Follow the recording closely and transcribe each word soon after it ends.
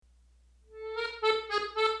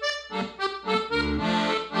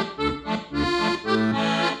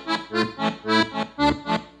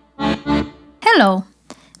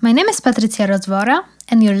My name is Patrycja Rozwora,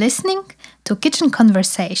 and you're listening to Kitchen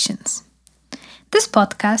Conversations. This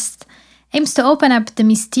podcast aims to open up the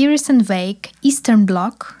mysterious and vague Eastern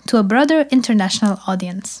Bloc to a broader international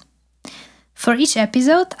audience. For each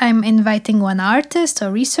episode, I'm inviting one artist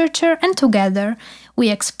or researcher, and together we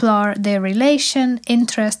explore their relation,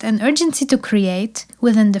 interest, and urgency to create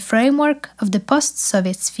within the framework of the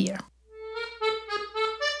post-Soviet sphere.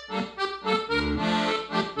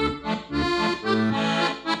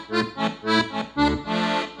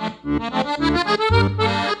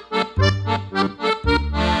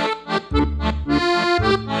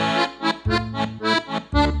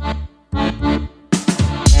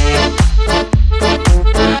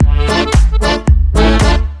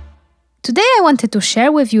 Today I wanted to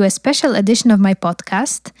share with you a special edition of my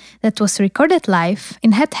podcast that was recorded live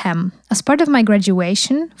in Het Hem as part of my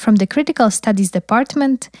graduation from the Critical Studies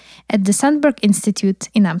Department at the Sandburg Institute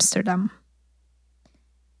in Amsterdam.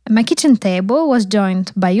 My kitchen table was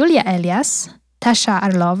joined by Julia Elias, Tasha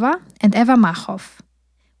Arlova, and Eva Machov,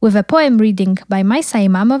 with a poem reading by Majsa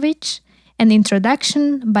Imamovic and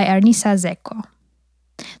introduction by Arnisa Zeko.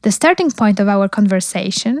 The starting point of our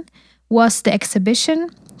conversation was the exhibition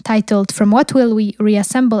titled From What Will We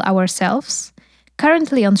Reassemble Ourselves,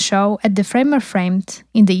 currently on show at the Framer Framed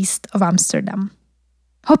in the east of Amsterdam.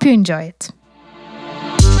 Hope you enjoy it.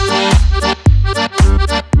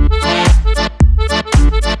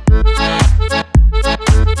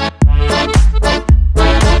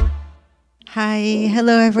 Hi,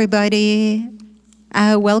 hello everybody.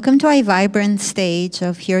 Welcome to a vibrant stage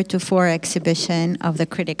of Heretofore exhibition of the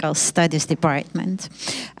Critical Studies Department.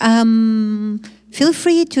 Feel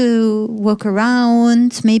free to walk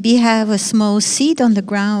around, maybe have a small seat on the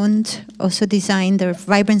ground, also designed, a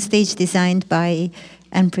vibrant stage designed by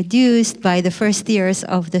and produced by the first years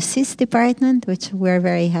of the SIS department, which we're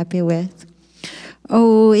very happy with.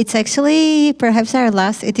 Oh, it's actually perhaps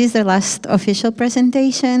it is the last official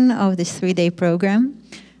presentation of this 3-day program,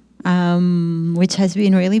 which has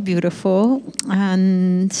been really beautiful,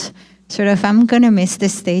 and I'm gonna miss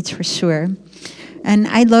this stage for sure. And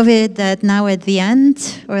I love it that now at the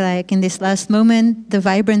end, or like in this last moment, the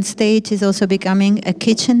vibrant stage is also becoming a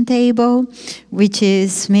kitchen table, which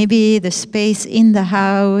is maybe the space in the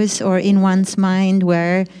house or in one's mind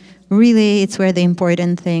where really it's where the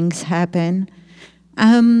important things happen.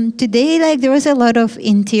 Today, there was a lot of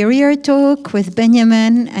interior talk with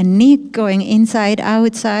Benjamin and Nick going inside,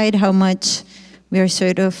 outside, how much we are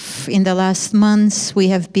in the last months, we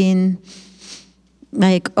have been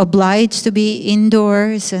obliged to be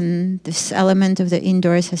indoors, and this element of the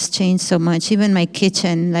indoors has changed so much. Even my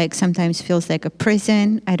kitchen sometimes feels like a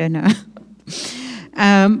prison. I don't know.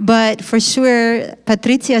 But for sure,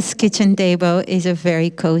 Patrycia's kitchen table is a very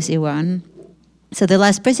cozy one. So the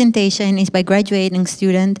last presentation is by graduating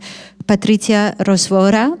student Patrycja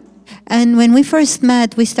Rozwora. And when we first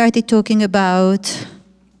met, we started talking about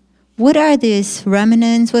what are these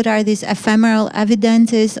remnants, what are these ephemeral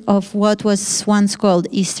evidences of what was once called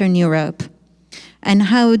Eastern Europe? And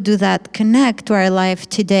how do that connect to our life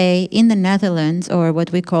today in the Netherlands, or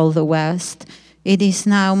what we call the West? It is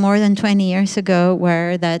now more than 20 years ago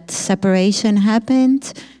where that separation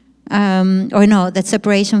happened. That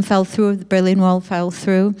separation fell through, the Berlin Wall fell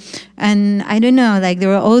through. And I don't know, there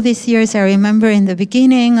were all these years, I remember in the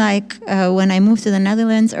beginning, when I moved to the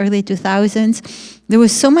Netherlands, early 2000s, there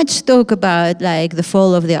was so much talk about the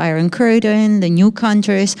fall of the Iron Curtain, the new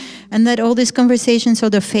countries, and that all this conversation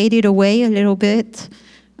faded away a little bit.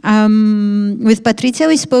 With Patrycja,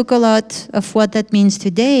 we spoke a lot of what that means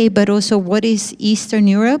today, but also what is Eastern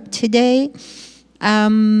Europe today.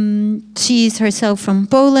 She is herself from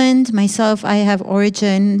Poland. Myself, I have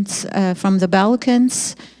origins from the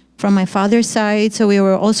Balkans, from my father's side. So we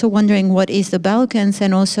were also wondering what is the Balkans,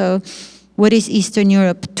 and also what is Eastern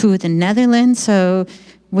Europe to the Netherlands. So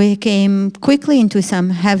we came quickly into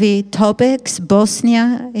some heavy topics.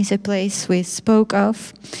 Bosnia is a place we spoke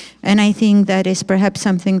of. And I think that is perhaps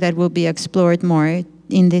something that will be explored more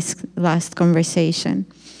in this last conversation.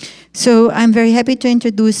 So I'm very happy to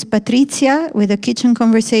introduce Patrycja with the Kitchen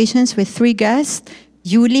Conversations with 3 guests,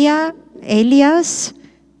 Julia Elias,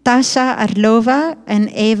 Tasha Arlova, and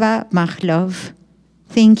Eva Machov.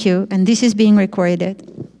 Thank you, and this is being recorded.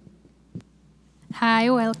 Hi,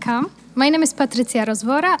 welcome. My name is Patrycja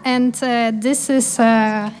Rozwora, and this is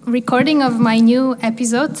a recording of my new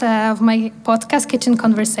episode of my podcast, Kitchen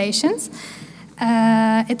Conversations.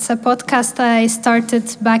 It's a podcast I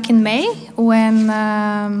started back in May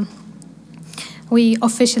when we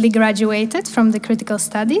officially graduated from the Critical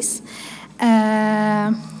Studies.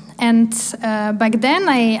 And back then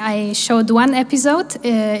I showed one episode.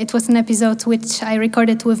 It was an episode which I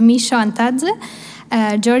recorded with Misho Antadze,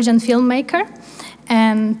 a Georgian filmmaker.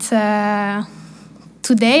 And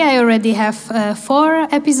today I already have 4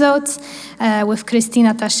 episodes with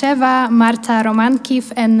Kristina Tasheva, Marta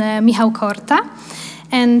Romankiv, and Michał Korta.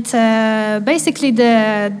 And basically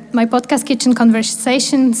my podcast Kitchen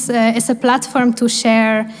Conversations is a platform to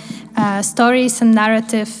share stories and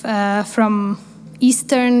narrative from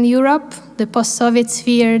Eastern Europe, the post-Soviet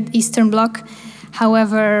sphere, Eastern Bloc.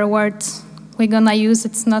 However, word we're gonna use,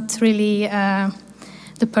 it's not really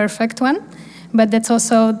the perfect one, but that's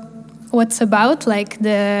also what's about, like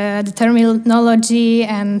the terminology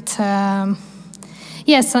and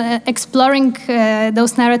exploring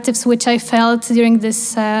those narratives which I felt during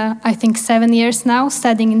this, I think 7 years now,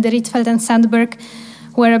 studying in the Rietveld and Sandberg,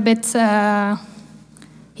 were a bit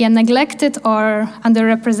neglected or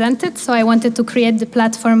underrepresented. So I wanted to create the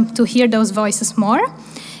platform to hear those voices more,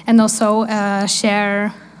 and also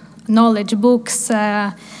share knowledge, books,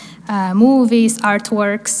 movies,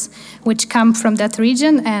 artworks, which come from that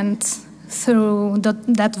region and through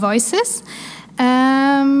that voices.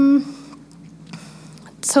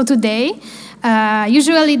 So today,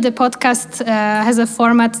 usually the podcast has a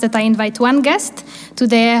format that I invite one guest.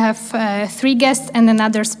 Today I have 3 guests and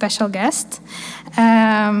another special guest.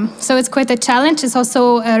 So it's quite a challenge. It's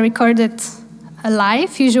also recorded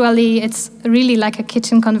live. Usually it's really like a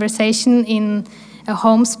kitchen conversation in a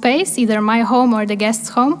home space, either my home or the guest's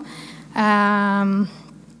home.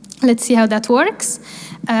 Let's see how that works.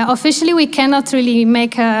 Officially, we cannot really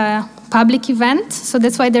make a public event, so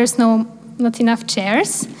that's why there's not enough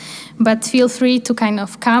chairs. But feel free to kind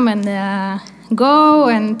of come and go,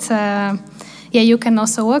 and you can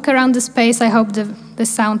also walk around the space. I hope the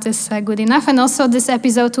sound is good enough. And also this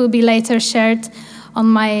episode will be later shared on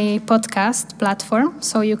my podcast platform,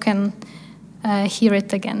 so you can hear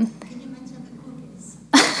it again.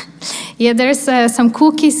 Yeah, there's some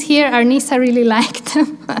cookies here. Arnisa really liked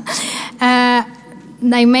them.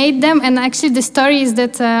 I made them, and actually the story is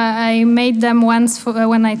that I made them once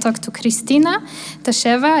when I talked to Kristina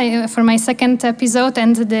Tasheva for my second episode,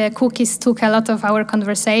 and the cookies took a lot of our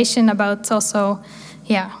conversation about also,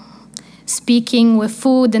 speaking with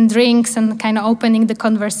food and drinks and kind of opening the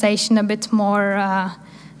conversation a bit more,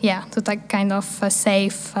 to that kind of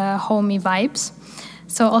safe, homey vibes.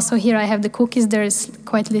 So also here I have the cookies. There is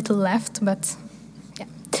quite little left, but yeah.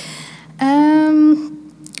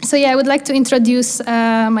 So I would like to introduce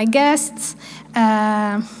my guests,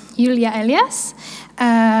 Julia Elias,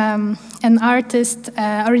 an artist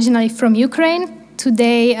originally from Ukraine,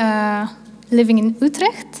 today living in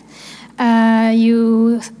Utrecht.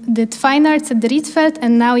 You did fine arts at the Rietveld,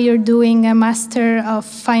 and now you're doing a Master of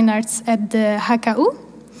Fine Arts at the HKU.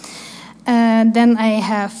 Then I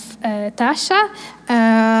have Tasha.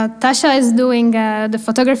 Tasha is doing the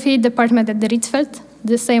photography department at the Rietveld,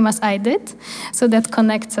 the same as I did. So that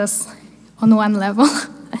connects us on one level,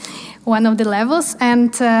 one of the levels.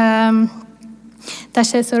 And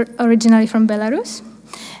Tasha is originally from Belarus.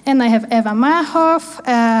 And I have Eva Mahov,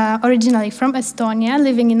 originally from Estonia,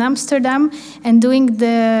 living in Amsterdam and doing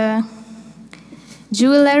the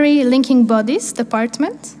jewelry linking bodies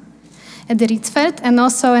department at the Rietveld, and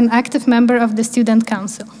also an active member of the student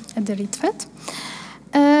council at the Rietveld.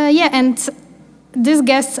 And these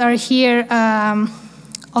guests are here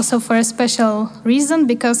also for a special reason,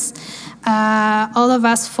 because all of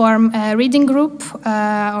us form a reading group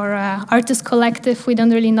or artist collective. We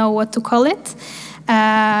don't really know what to call it.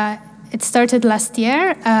 It started last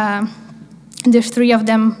year. The 3 of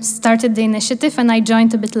them started the initiative, and I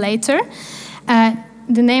joined a bit later.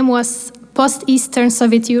 The name was Post-Eastern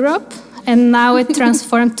Soviet Europe, and now it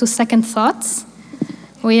transformed to Second Thoughts.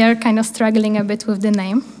 We are kind of struggling a bit with the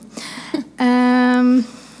name. And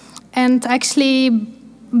actually,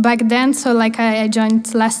 back then, so like I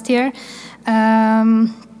joined last year,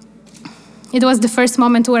 it was the first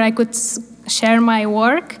moment where I could share my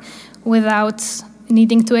work without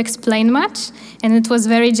needing to explain much. And it was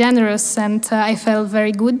very generous, and I felt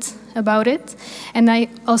very good about it. And I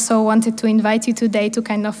also wanted to invite you today to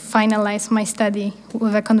kind of finalize my study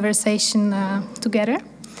with a conversation together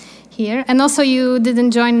here. And also you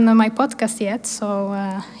didn't join my podcast yet, so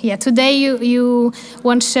today you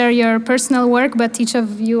won't share your personal work, but each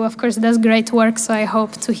of you, of course, does great work, so I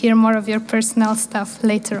hope to hear more of your personal stuff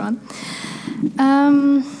later on.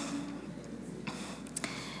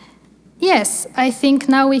 Yes, I think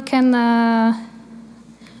now we can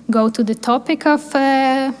go to the topic of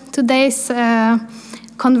today's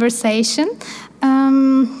conversation.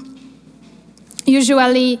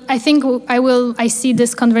 usually, I think I see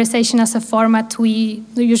this conversation as a format we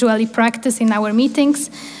usually practice in our meetings.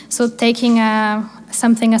 So taking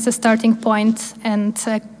something as a starting point and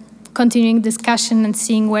continuing discussion and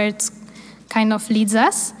seeing where it kind of leads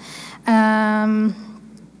us.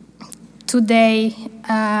 Today,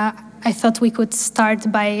 I thought we could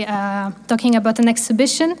start by talking about an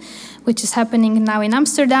exhibition which is happening now in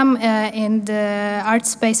Amsterdam in the art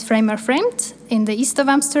space Framer Framed in the east of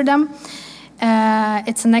Amsterdam.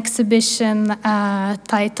 It's an exhibition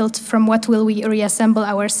titled "From What Will We Reassemble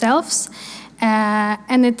Ourselves?"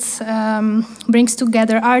 And it brings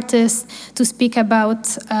together artists to speak about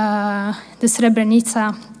the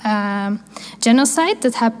Srebrenica genocide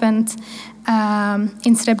that happened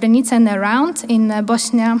in Srebrenica and around in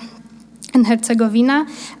Bosnia and Herzegovina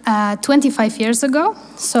 25 years ago.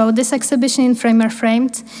 So this exhibition in Framer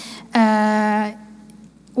Framed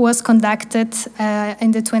was conducted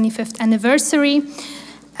in the 25th anniversary,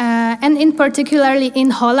 and in particularly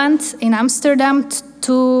in Holland, in Amsterdam,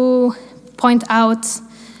 to point out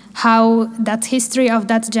how that history of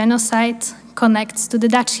that genocide connects to the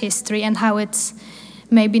Dutch history and how it's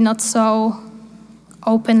maybe not so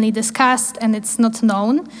openly discussed and it's not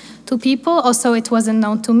known to people. Also, it wasn't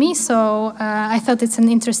known to me, so I thought it's an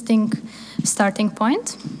interesting starting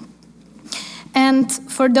point. And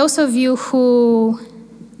for those of you who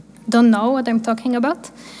don't know what I'm talking about,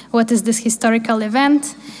 what is this historical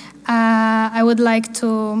event, I would like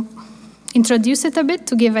to introduce it a bit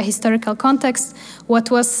to give a historical context. What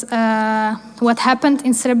happened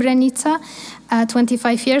in Srebrenica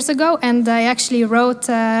 25 years ago, and I actually wrote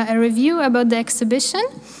a review about the exhibition,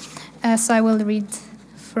 so I will read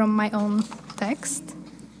from my own text.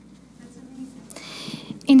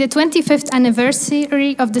 In the 25th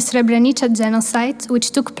anniversary of the Srebrenica genocide,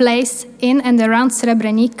 which took place in and around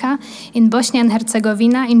Srebrenica in Bosnia and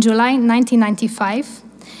Herzegovina in July 1995,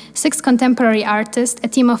 6 contemporary artists, a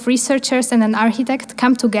team of researchers and an architect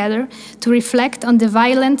come together to reflect on the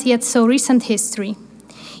violent yet so recent history.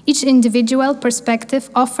 Each individual perspective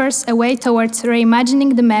offers a way towards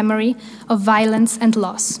reimagining the memory of violence and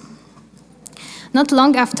loss. Not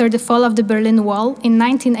long after the fall of the Berlin Wall in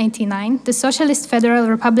 1989, the Socialist Federal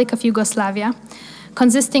Republic of Yugoslavia,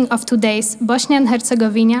 consisting of today's Bosnia and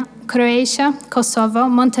Herzegovina, Croatia, Kosovo,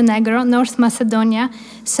 Montenegro, North Macedonia,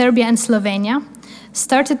 Serbia, and Slovenia,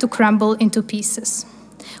 started to crumble into pieces.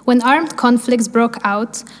 When armed conflicts broke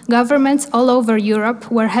out, governments all over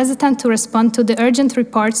Europe were hesitant to respond to the urgent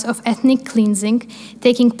reports of ethnic cleansing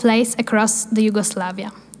taking place across the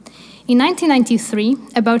Yugoslavia. In 1993,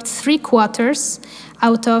 about 3/4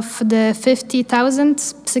 out of the 50,000,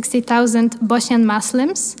 60,000 Bosnian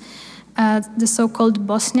Muslims, the so-called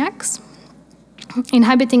Bosniaks,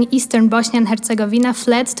 inhabiting eastern Bosnia and Herzegovina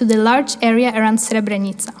fled to the large area around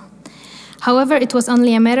Srebrenica. However, it was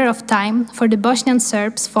only a matter of time for the Bosnian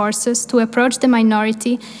Serbs forces to approach the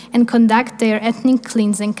minority and conduct their ethnic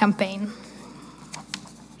cleansing campaign.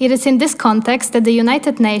 It is in this context that the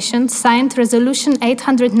United Nations signed Resolution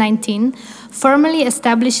 819, formally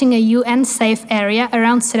establishing a UN safe area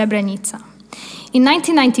around Srebrenica. In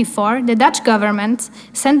 1994, the Dutch government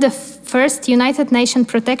sent the first United Nations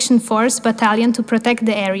Protection Force battalion to protect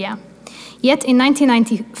the area. Yet in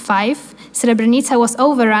 1995, Srebrenica was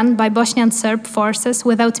overrun by Bosnian Serb forces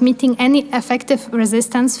without meeting any effective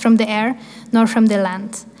resistance from the air nor from the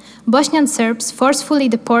land. Bosnian Serbs forcefully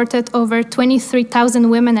deported over 23,000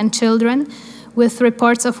 women and children, with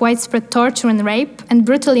reports of widespread torture and rape, and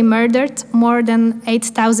brutally murdered more than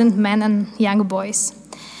 8,000 men and young boys.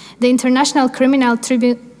 The International Criminal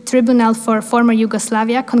Tribunal for former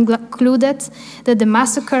Yugoslavia concluded that the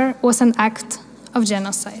massacre was an act of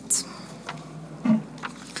genocide.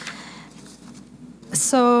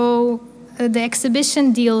 So the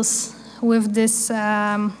exhibition deals with this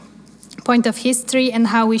point of history and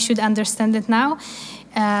how we should understand it now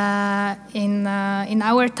in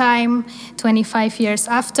our time, 25 years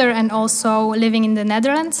after, and also living in the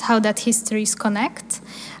Netherlands, how that histories connect.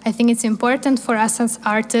 I think it's important for us as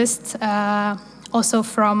artists, also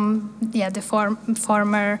from the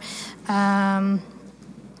former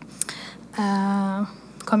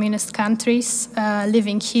communist countries,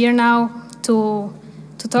 living here now, to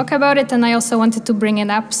talk about it. And I also wanted to bring it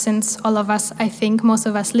up since all of us, I think most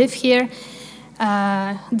of us live here.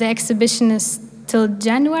 The exhibition is till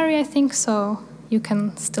January, I think, so you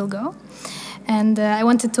can still go. And I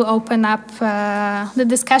wanted to open up the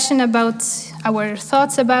discussion about our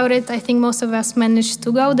thoughts about it. I think most of us managed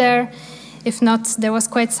to go there. If not, there was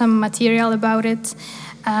quite some material about it.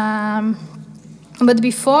 But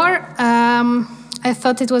before, I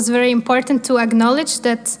thought it was very important to acknowledge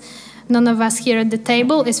that none of us here at the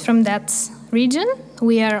table is from that region.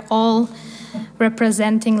 We are all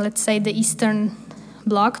representing, let's say, the Eastern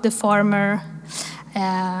Bloc, the former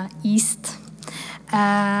East.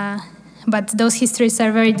 But those histories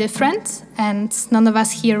are very different, and none of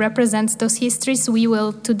us here represents those histories. We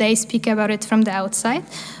will today speak about it from the outside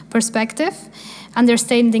perspective,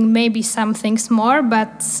 understanding maybe some things more,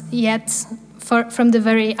 but yet from the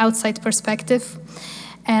very outside perspective.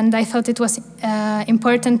 And I thought it was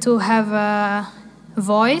important to have a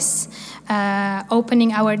voice,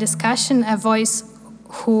 opening our discussion, a voice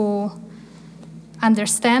who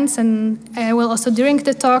understands, and I will also during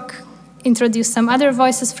the talk introduce some other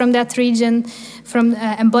voices from that region, from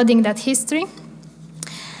embodying that history.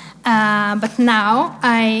 But now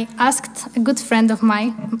I asked a good friend of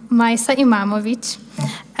mine, Majsa Imamovic,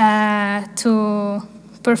 to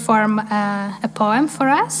perform a poem for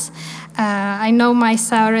us. I know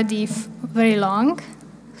Majsa already very long,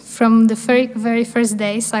 from the very first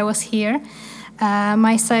days I was here.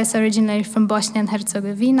 Majsa is originally from Bosnia and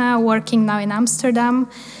Herzegovina, working now in Amsterdam,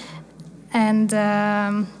 and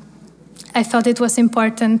I thought it was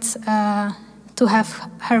important to have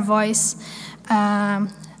her voice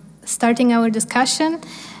starting our discussion.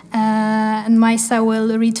 And Majsa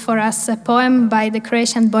will read for us a poem by the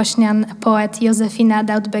Croatian-Bosnian poet Josefina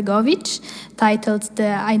Daudbegovic, titled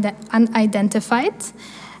The Unidentified.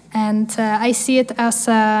 And I see it as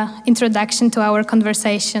an introduction to our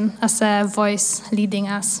conversation, as a voice leading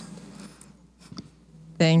us.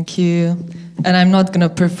 Thank you. And I'm not going to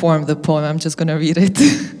perform the poem, I'm just going to read it.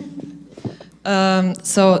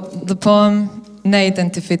 So the poem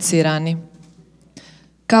Neidentificirani.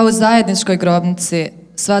 Kao u zajedničkoj grobnici,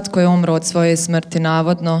 svatko je umro od svoje smrti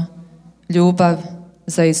navodno, ljubav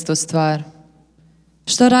za istu stvar.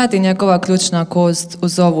 Što radi njegova ključna kost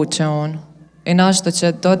uz ovu će on? I na što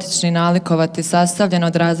će dotični nalikovati sastavljen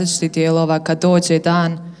od različitih dijelova kad dođe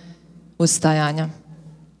dan ustajanja?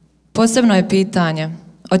 Posebno je pitanje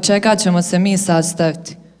od čega ćemo se mi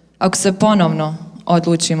sastaviti ako se ponovno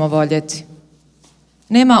odlučimo voljeti.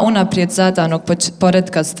 Nema unaprijed zadanog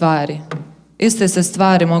poretka stvari. Iste se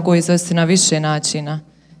stvari mogu izvesti na više načina.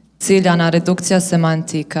 Ciljana redukcija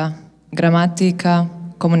semantika, gramatika,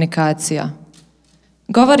 komunikacija.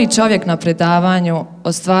 Govori čovjek na predavanju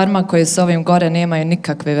o stvarima koje s ovim gore nemaju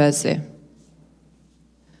nikakve veze.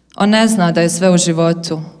 On ne zna da je sve u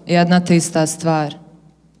životu jedna te ista stvar.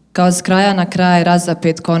 Kao s kraja na kraj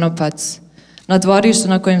razapet konopac, na dvorištu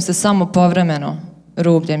na kojem se samo povremeno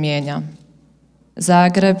rublje mijenja.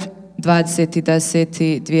 Zagreb,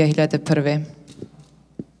 20.10.2001.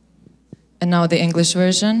 And now the English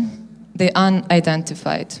version, the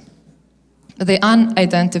unidentified. The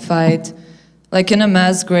unidentified, like in a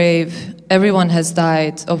mass grave, everyone has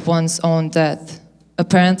died of one's own death,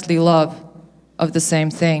 apparently love of the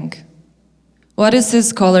same thing. What is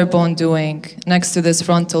his collarbone doing next to this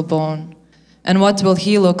frontal bone? And what will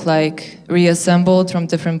he look like, reassembled from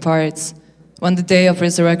different parts, when the day of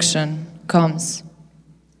resurrection comes?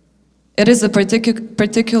 It is a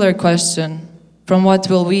particular question. From what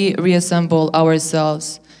will we reassemble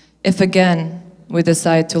ourselves, if again we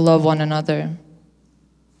decide to love one another?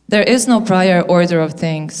 There is no prior order of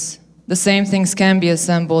things. The same things can be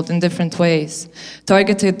assembled in different ways.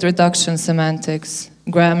 Targeted reduction semantics,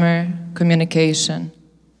 grammar, communication.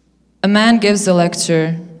 A man gives a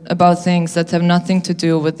lecture about things that have nothing to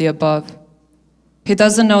do with the above. He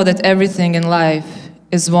doesn't know that everything in life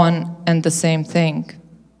is one and the same thing.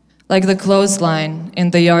 Like the clothesline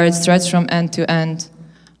in the yard stretched from end to end,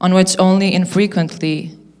 on which only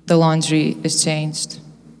infrequently the laundry is changed.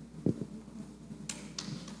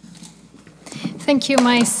 Thank you,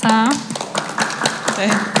 Majsa.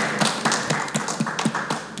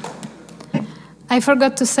 I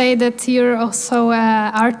forgot to say that you're also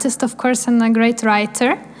an artist, of course, and a great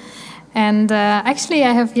writer. And actually,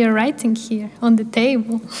 I have your writing here on the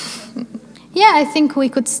table. Yeah, I think we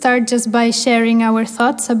could start just by sharing our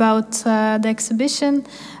thoughts about the exhibition.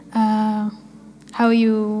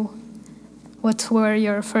 What were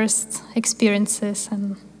your first experiences,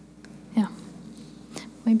 and yeah,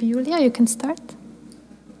 maybe Julia, you can start.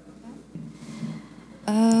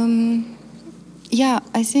 Yeah,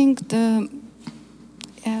 I think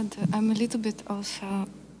I'm a little bit also.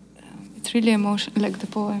 It's really emotional. Like the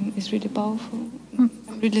poem is really powerful. I'm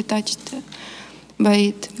really touched by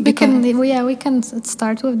it. We can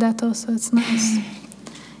start with that also. It's nice.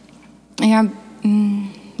 Yeah,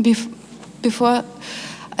 before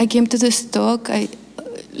I came to this talk, I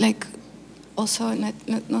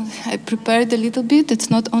prepared a little bit. It's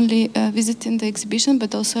not only visiting the exhibition,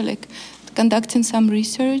 but also like conducting some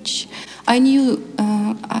research. I knew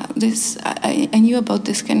this. I knew about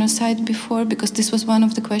this genocide before because this was one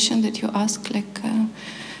of the questions that you asked.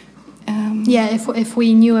 If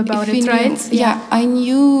we knew about it, right? Yeah, I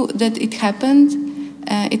knew that it happened.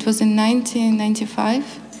 It was in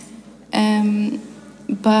 1995,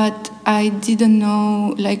 but I didn't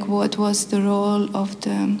know what was the role of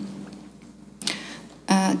the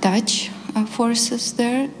Dutch forces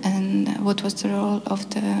there, and what was the role of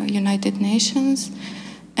the United Nations.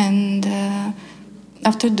 And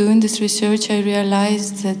after doing this research, I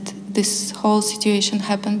realized that this whole situation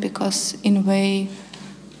happened because, in a way,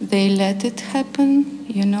 they let it happen,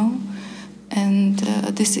 And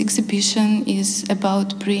this exhibition is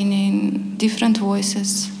about bringing different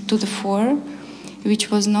voices to the fore, which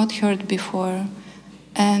was not heard before.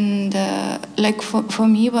 And for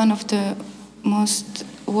me, one of the most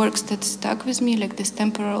works that stuck with me, like this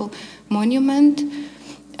temporal monument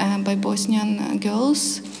by Bosnian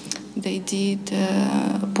girls. They did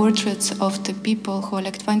portraits of the people who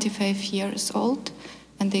are 25 years old,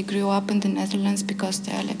 and they grew up in the Netherlands because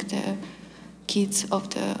they are the kids of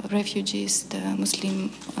the refugees, the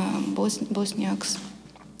Muslim Bosniaks.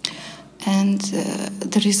 And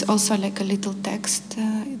there is also a little text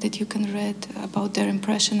that you can read about their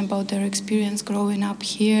impression, about their experience growing up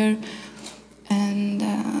here. And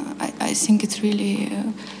I think it's really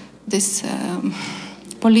this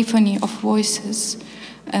polyphony of voices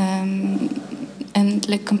and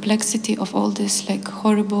complexity of all this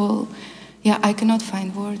horrible. Yeah, I cannot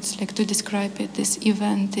find words to describe it. This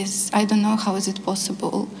event is, I don't know how is it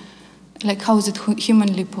possible, how is it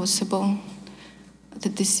humanly possible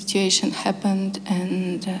that this situation happened,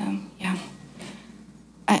 and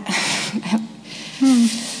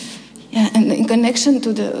and in connection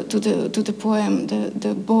to the poem,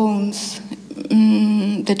 the bones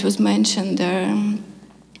that was mentioned there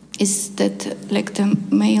is that the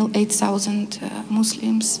male 8,000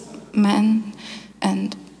 Muslims, men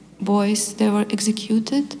and boys, they were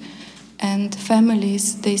executed, and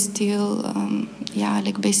families, they still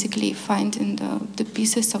basically finding the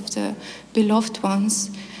pieces of the beloved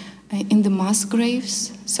ones in the mass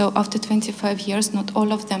graves. So after 25 years, not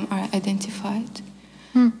all of them are identified.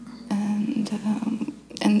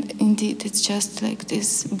 And indeed, it's just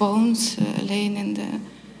these bones laying in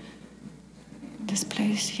this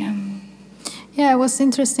place. Yeah, it was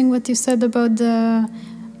interesting what you said about the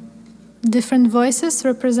different voices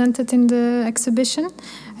represented in the exhibition.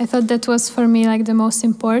 I thought that was for me the most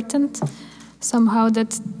important. Somehow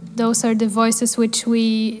that those are the voices which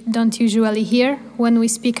we don't usually hear when we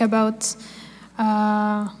speak about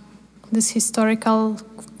this historical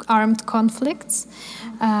armed conflicts.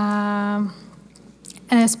 And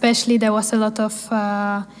especially there was a lot of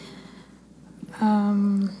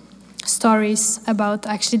stories about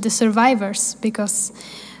actually the survivors, because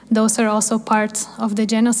those are also part of the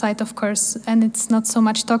genocide, of course, and it's not so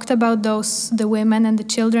much talked about, the women and the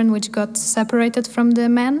children which got separated from the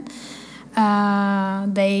men.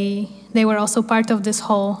 They were also part of this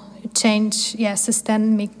whole change,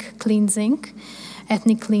 systemic cleansing,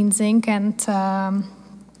 ethnic cleansing, and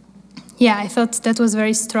I thought that was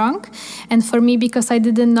very strong. And for me, because I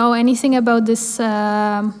didn't know anything about this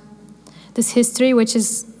this history, which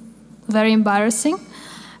is very embarrassing,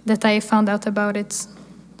 that I found out about it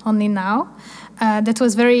only now. That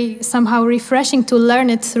was very somehow refreshing to learn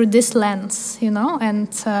it through this lens, and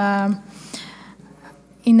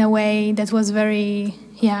in a way that was very,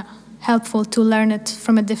 helpful to learn it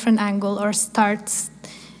from a different angle, or start,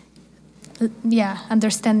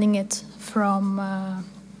 understanding it from,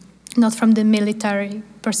 not from the military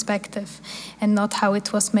perspective, and not how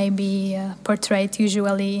it was maybe portrayed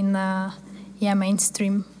usually in,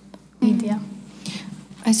 mainstream media.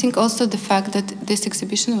 I think also the fact that this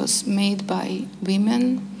exhibition was made by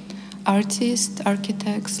women, artists,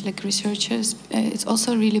 architects, researchers, it's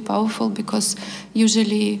also really powerful, because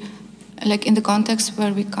usually, in the context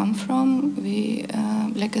where we come from, we,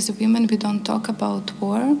 as a women, we don't talk about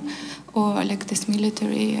war or this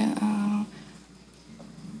military,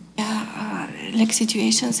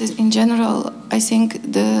 situations in general. I think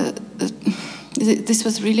this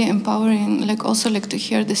was really empowering, also to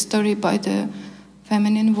hear the story by the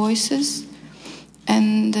feminine voices.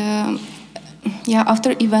 And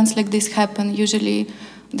after events like this happen, usually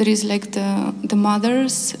there is the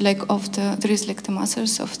mothers there is the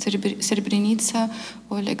mothers of Srebrenica,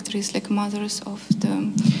 or there is mothers of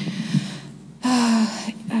the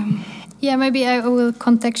maybe I will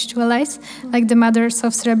contextualize. The Mothers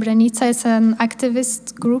of Srebrenica is an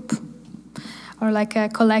activist group, or a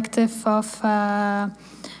collective of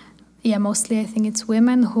mostly I think it's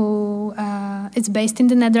women who, it's based in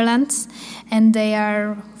the Netherlands, and they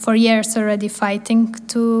are for years already fighting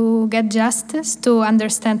to get justice, to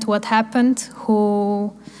understand what happened,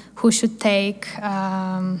 who should take,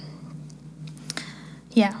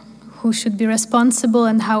 who should be responsible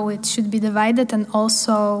and how it should be divided, and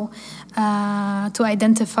also to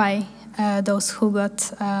identify those who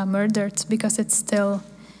got murdered, because it's still,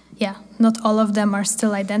 not all of them are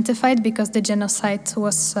still identified, because the genocide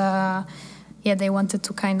was, they wanted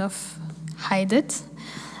to kind of hide it.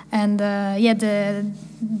 And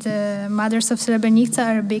the mothers of Srebrenica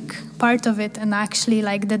are a big part of it, and actually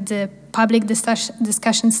like that the public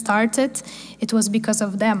discussion started, it was because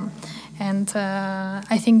of them. And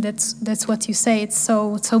I think that's what you say. It's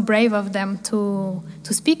so brave of them to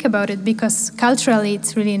speak about it, because culturally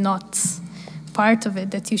it's really not part of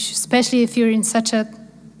it, that you should, especially if you're in such a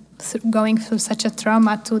going through such a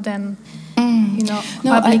trauma, to then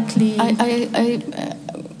publicly.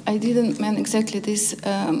 I didn't mean exactly this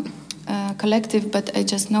collective, but I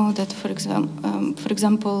just know that, for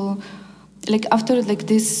example, like after like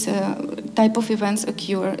this type of events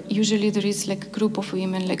occur, usually there is like a group of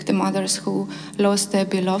women, like the mothers who lost their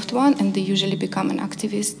beloved one, and they usually become an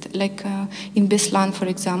activist. Like in Beslan, for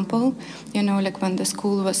example, like when the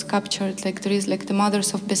school was captured, like there is like the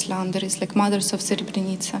mothers of Beslan, there is like mothers of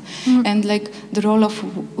Srebrenica, and like the role of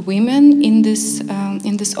women in this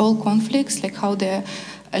all conflicts, like how they're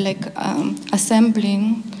like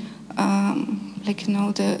assembling.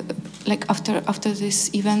 After these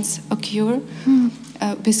events occur,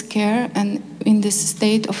 with care and in this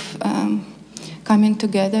state of coming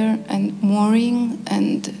together and mourning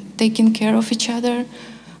and taking care of each other,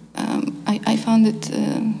 I found it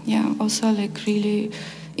also like really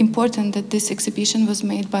important that this exhibition was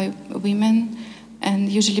made by women. And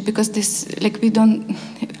usually because this, like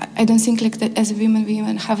I don't think like that as women we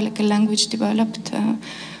even have like a language developed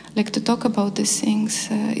like to talk about these things.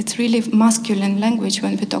 It's really masculine language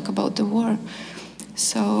when we talk about the war.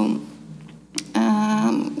 So,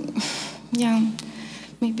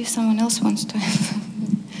 maybe someone else wants to.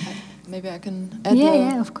 Maybe I can add.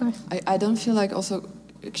 Yeah, of course. I don't feel like also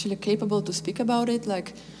actually capable to speak about it,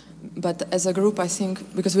 like, but as a group, I think,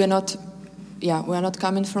 because we are not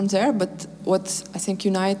coming from there, but what I think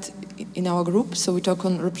unite in our group, so we talk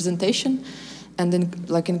on representation, and then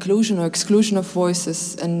like inclusion or exclusion of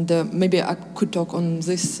voices, and maybe I could talk on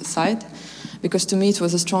this side, because to me it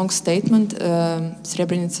was a strong statement.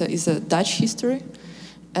 Srebrenica is a Dutch history,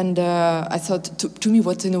 and I thought to me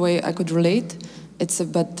what in a way I could relate, it's a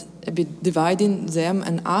bit dividing them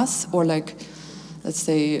and us, or like, let's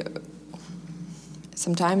say,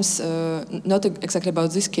 sometimes not exactly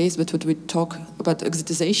about this case, but what we talk about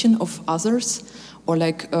exotization of others, or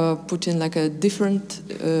like put in like a different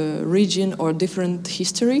region or different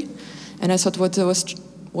history. And I thought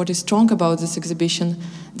what is strong about this exhibition,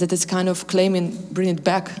 that it's kind of claiming, bring it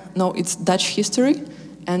back. No, it's Dutch history,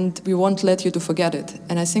 and we won't let you to forget it.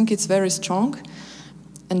 And I think it's very strong.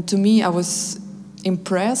 And to me, I was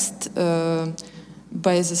impressed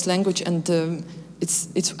by this language, and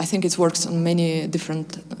I think it works on many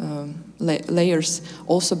different layers.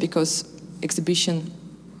 Also because exhibition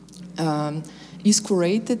is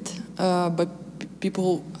curated by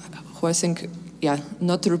people who I think,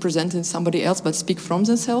 not representing somebody else, but speak from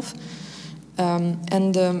themselves.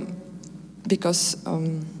 Because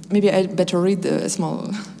maybe I better read a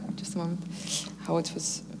small, just a moment, how it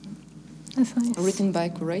was written by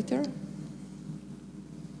curator.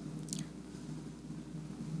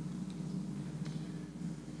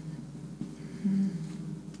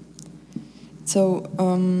 So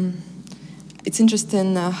it's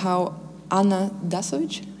interesting how Anna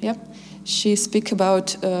Dasovic, she speaks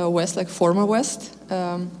about West, like former West,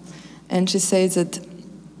 and she says that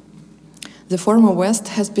the former West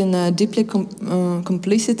has been deeply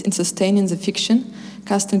complicit in sustaining the fiction,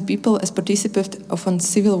 casting people as participants of a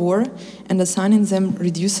civil war and assigning them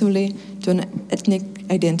reducibly to an ethnic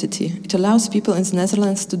identity. It allows people in the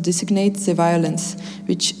Netherlands to designate the violence,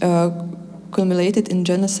 which culminated in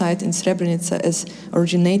genocide in Srebrenica as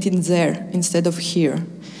originating there instead of here.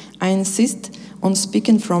 I insist on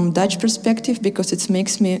speaking from Dutch perspective because it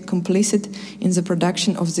makes me complicit in the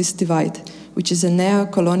production of this divide, which is a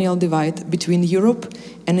neo-colonial divide between Europe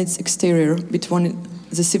and its exterior, between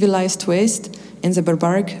the civilized West and the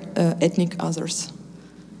barbaric ethnic others.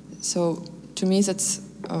 So to me that's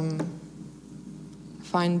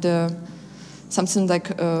find something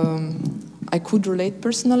like I could relate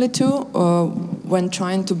personally to when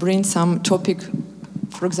trying to bring some topic.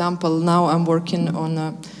 For example, now I'm working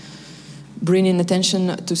on bringing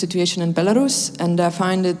attention to situation in Belarus, and I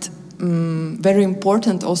find it very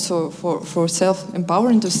important also for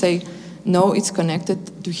self-empowering to say, no, it's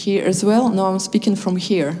connected to here as well. No, I'm speaking from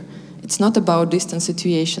here. It's not about distant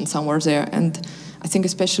situation somewhere there. And I think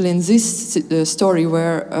especially in this story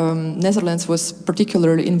where Netherlands was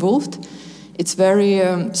particularly involved, it's very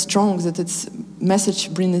strong that its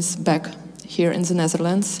message brings back here in the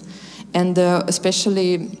Netherlands. And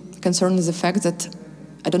especially concerning the fact that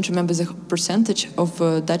I don't remember the percentage of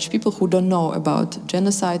Dutch people who don't know about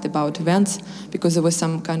genocide, about events, because there was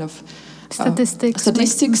some kind of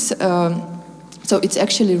statistics. So it's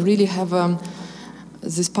actually really have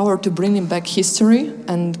this power to bringing back history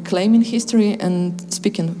and claiming history and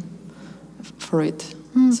speaking for it.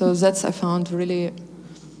 So that's I found really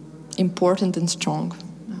important and strong.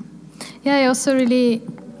 Yeah, I also really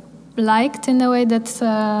liked in a way that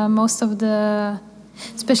most of the,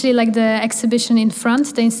 especially like the exhibition in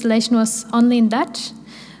front, the installation was only in Dutch.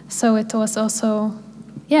 So it was also,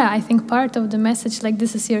 I think part of the message, like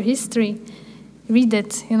this is your history. Read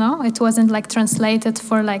it, It wasn't like translated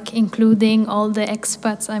for like including all the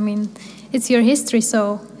expats. I mean, it's your history,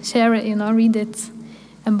 so share it, read it,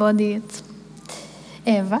 embody it.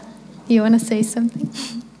 Eva, you want to say something?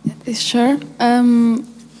 Sure. I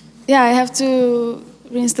have to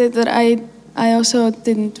reinstate that I also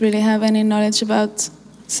didn't really have any knowledge about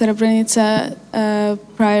Srebrenica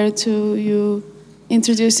prior to you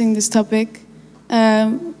introducing this topic.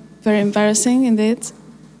 Very embarrassing indeed.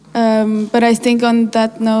 But I think on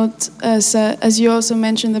that note, as you also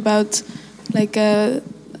mentioned about like a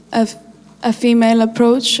female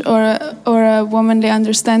approach or a womanly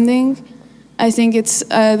understanding, I think it's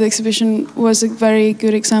the exhibition was a very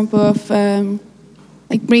good example of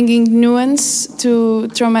like bringing nuance to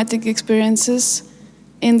traumatic experiences,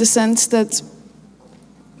 in the sense that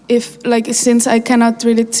since I cannot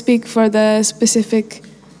really speak for the specific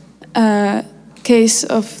case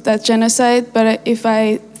of that genocide, but if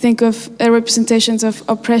I think of representations of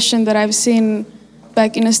oppression that I've seen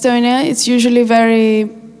back in Estonia, it's usually very,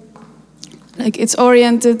 it's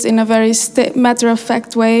oriented in a very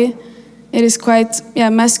matter-of-fact way. It is quite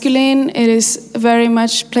masculine. It is very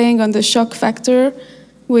much playing on the shock factor,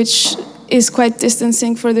 which is quite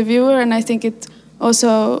distancing for the viewer, and I think it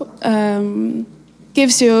also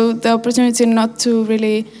gives you the opportunity not to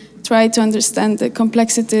really try to understand the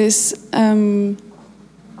complexities. And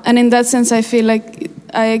in that sense, I feel like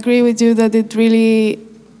I agree with you that it really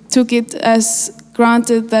took it as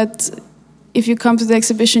granted that if you come to the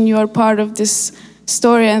exhibition, you are part of this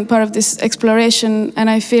story and part of this exploration. And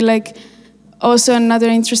I feel like also another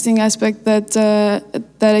interesting aspect that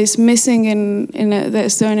is missing in the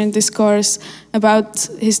Estonian discourse about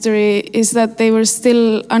history is that they were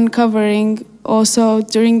still uncovering also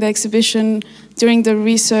during the exhibition, during the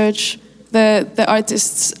research, the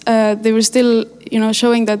artists, they were still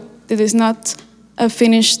showing that it is not a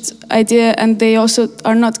finished idea, and they also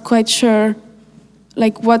are not quite sure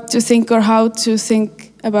what to think or how to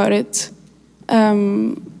think about it.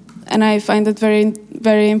 And I find that very,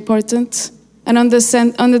 very important. And on the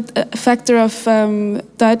factor of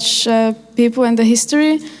Dutch people and the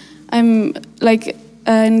history, I'm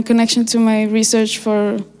in connection to my research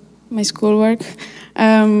for my schoolwork.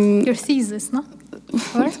 Your thesis, no?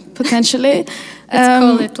 Or? Potentially. Let's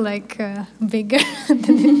call it bigger.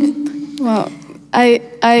 Well, I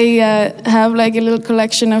have a little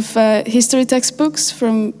collection of history textbooks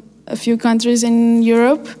from a few countries in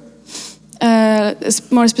Europe.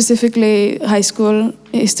 More specifically, high school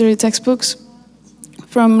history textbooks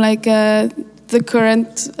from the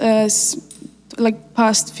current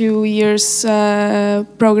past few years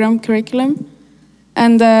program curriculum,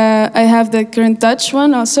 and I have the current Dutch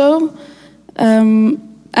one also,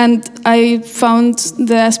 and I found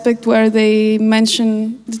the aspect where they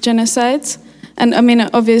mention the genocide, and I mean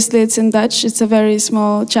obviously it's in Dutch, it's a very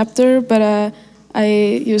small chapter, but I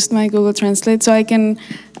used my Google Translate, so I can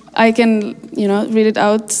read it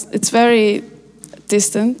out. It's very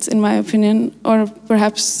distant, in my opinion, or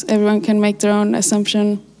perhaps everyone can make their own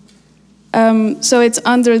assumption. So it's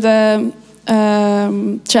under the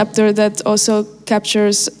chapter that also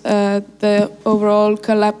captures the overall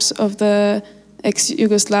collapse of the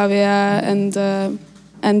ex-Yugoslavia and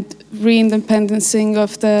re-independencing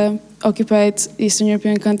of the occupied Eastern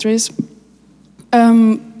European countries.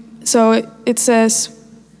 So it says,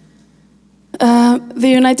 the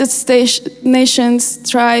United Nations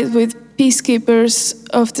tried with peacekeepers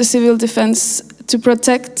of the civil defense to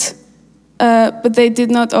protect, but they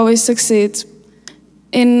did not always succeed.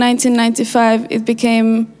 In 1995, it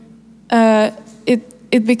became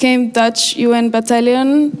Dutch UN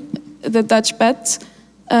battalion, the Dutch BAT,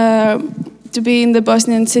 to be in the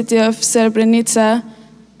Bosnian city of Srebrenica,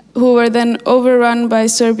 who were then overrun by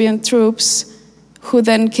Serbian troops, who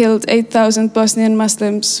then killed 8,000 Bosnian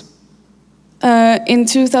Muslims. In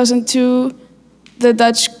 2002, the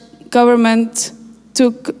Dutch government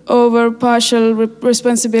took over partial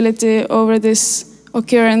responsibility over this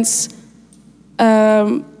occurrence.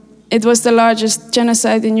 It was the largest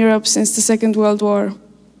genocide in Europe since the Second World War.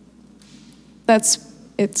 That's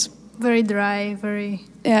it. Very dry, very...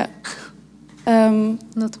 Yeah.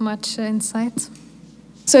 Not much insight.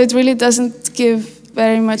 So it really doesn't give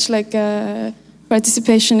very much like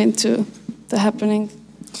participation into the happening.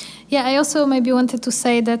 Yeah, I also maybe wanted to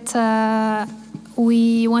say that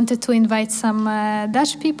we wanted to invite some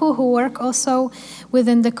Dutch people who work also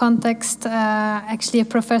within the context, actually a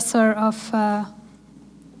professor of,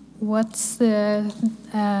 what's the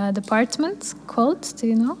department called, do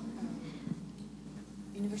you know?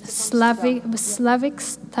 Slavic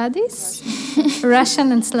Studies,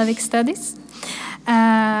 Russian and Slavic Studies.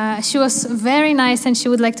 She was very nice and she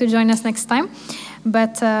would like to join us next time.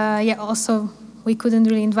 But yeah, also we couldn't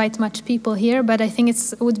really invite much people here, but I think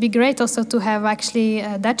it would be great also to have actually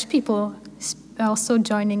Dutch people also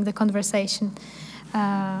joining the conversation.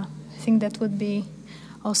 I think that would be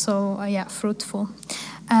also yeah, fruitful.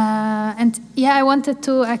 And yeah, I wanted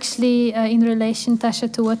to actually, in relation,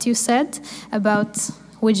 Tasha, to what you said about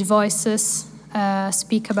which voices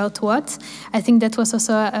speak about what, I think that was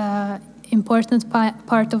also an important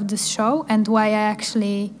part of this show, and why I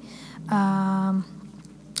actually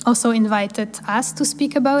also invited us to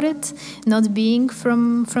speak about it, not being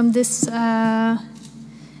from this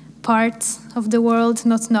part of the world,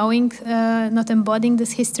 not knowing, not embodying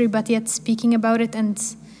this history, but yet speaking about it and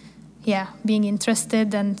yeah, being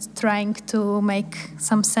interested and trying to make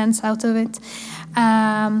some sense out of it.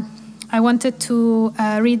 I wanted to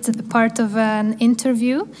read part of an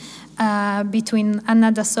interview between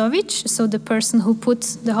Anna Dasovic, so the person who put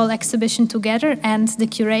the whole exhibition together, and the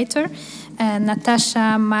curator,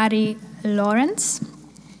 Natasha Marie Lawrence.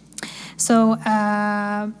 So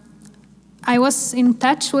I was in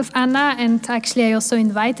touch with Anna, and actually I also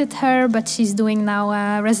invited her, but she's doing now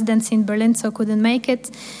a residency in Berlin, so couldn't make it.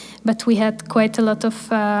 But we had quite a lot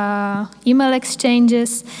of email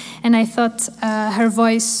exchanges, and I thought her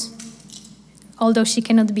voice, although she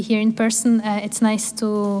cannot be here in person, it's nice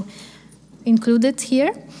to include it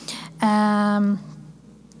here. And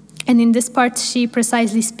in this part, she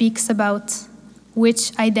precisely speaks about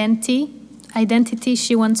which identity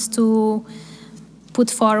she wants to put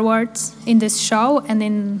forward in this show and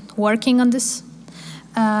in working on this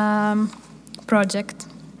project.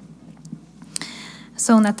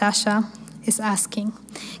 So Natasha is asking,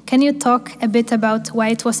 can you talk a bit about why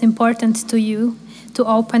it was important to you to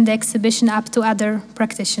open the exhibition up to other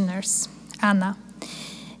practitioners? Anna,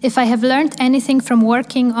 if I have learned anything from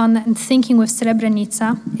working on and thinking with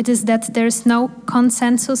Srebrenica, it is that there is no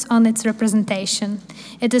consensus on its representation.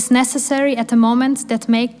 It is necessary at a moment that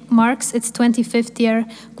marks its 25th year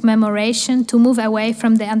commemoration to move away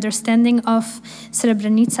from the understanding of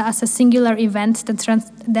Srebrenica as a singular event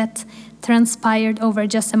that transpired over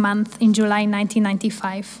just a month in July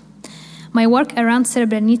 1995. My work around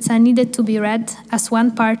Srebrenica needed to be read as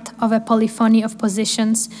one part of a polyphony of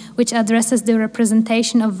positions which addresses the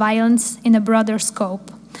representation of violence in a broader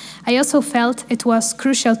scope. I also felt it was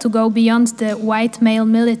crucial to go beyond the white male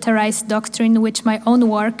militarized doctrine which my own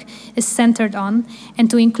work is centered on, and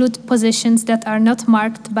to include positions that are not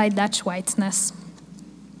marked by Dutch whiteness.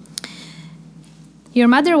 Your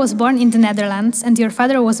mother was born in the Netherlands and your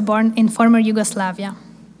father was born in former Yugoslavia.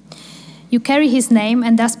 You carry his name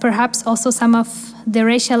and thus perhaps also some of the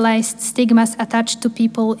racialized stigmas attached to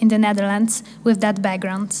people in the Netherlands with that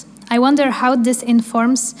background. I wonder how this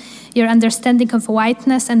informs your understanding of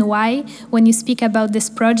whiteness and why, when you speak about this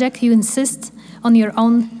project, you insist on your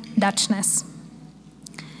own Dutchness.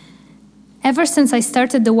 Ever since I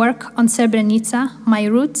started the work on Srebrenica, my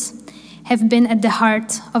roots have been at the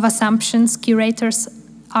heart of assumptions curators,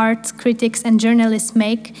 art critics, and journalists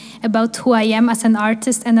make about who I am as an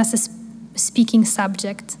artist and as a speaking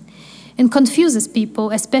subject. It confuses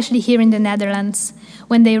people, especially here in the Netherlands,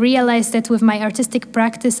 when they realize that with my artistic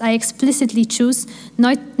practice I explicitly choose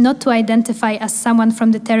not to identify as someone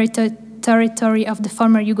from the territory of the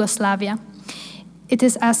former Yugoslavia. It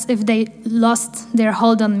is as if they lost their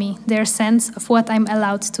hold on me, their sense of what I'm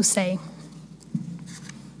allowed to say.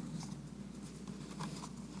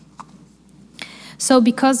 So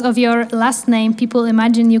because of your last name, people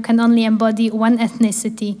imagine you can only embody one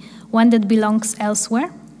ethnicity, one that belongs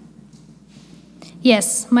elsewhere?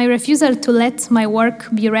 Yes, my refusal to let my work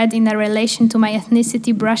be read in a relation to my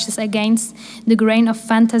ethnicity brushes against the grain of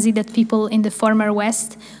fantasy that people in the former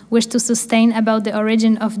West wish to sustain about the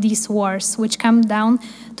origin of these wars, which come down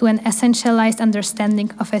to an essentialized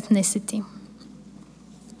understanding of ethnicity.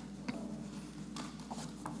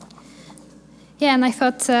 Yeah, and I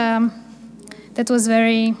thought that was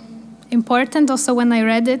very important also when I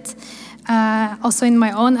read it, also in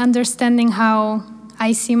my own understanding how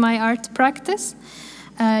I see my art practice.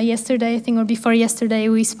 Yesterday, I think, or before yesterday,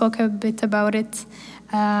 we spoke a bit about it.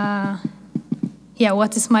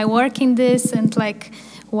 What is my work in this, and like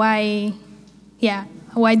why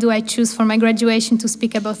do I choose for my graduation to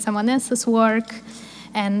speak about someone else's work,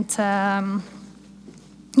 and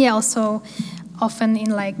also often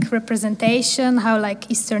in like representation, how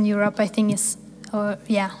like Eastern Europe, I think, is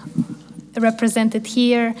represented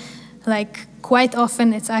here. Like quite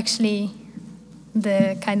often, it's actually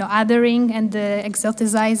the kind of othering and the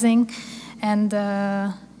exoticizing, and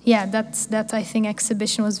that I think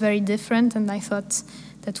exhibition was very different, and I thought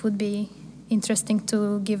that would be interesting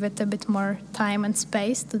to give it a bit more time and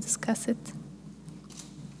space to discuss it.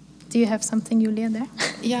 Do you have something, Julia, there?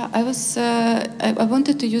 Yeah, I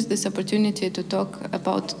wanted to use this opportunity to talk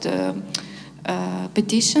about the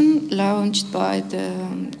petition launched by the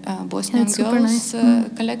Bosnian Girls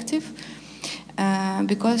Collective.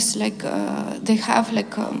 Because they have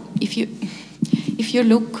if you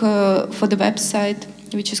look for the website,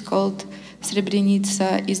 which is called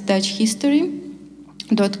Srebrenica is Dutch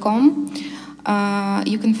History.com,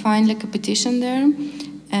 you can find like a petition there,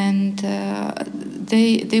 and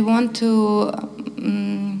they want to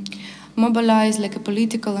mobilize like a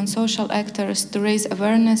political and social actors to raise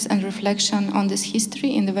awareness and reflection on this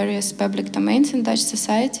history in the various public domains in Dutch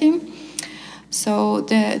society. So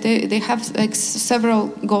they have like several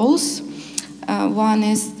goals. One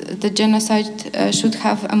is the genocide should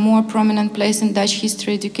have a more prominent place in Dutch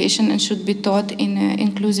history education and should be taught in an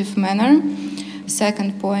inclusive manner.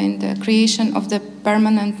 Second point, the creation of the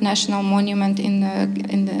permanent national monument in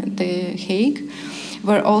the Hague,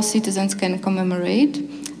 where all citizens can commemorate.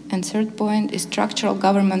 And third point is structural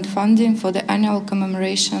government funding for the annual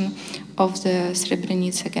commemoration of the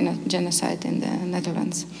Srebrenica genocide in the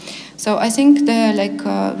Netherlands. So I think they're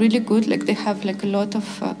really good. Like they have like a lot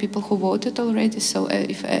of people who voted already. So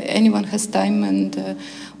if anyone has time and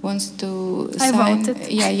wants to sign, I voted.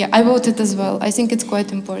 I voted as well. I think it's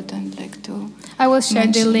quite important. I will share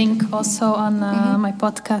the link also on my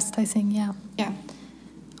podcast. I think Yeah.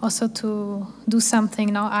 Also to do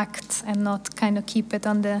something, act, and not kind of keep it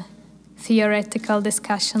on the theoretical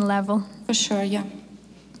discussion level. For sure, yeah.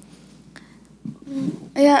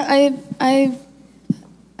 Yeah,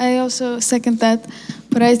 I also second that,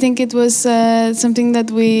 but I think it was something that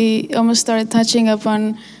we almost started touching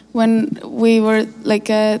upon when we were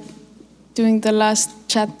doing the last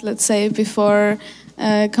chat, let's say, before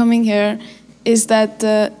coming here, is that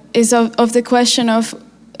is of the question of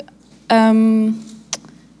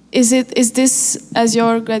is this, as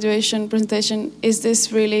your graduation presentation, is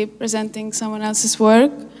this really presenting someone else's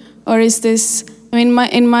work, or is this? I mean,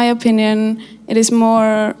 in my opinion, it is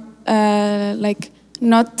more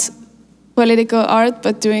not political art,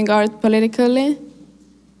 but doing art politically,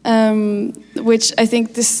 which I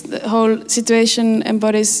think this whole situation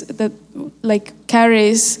embodies, that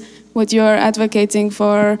carries what you're advocating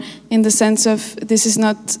for, in the sense of this is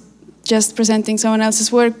not just presenting someone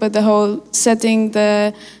else's work, but the whole setting,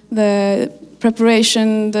 the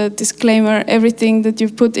preparation, the disclaimer, everything that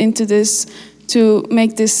you've put into this to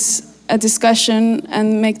make this a discussion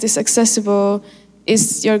and make this accessible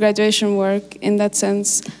is your graduation work in that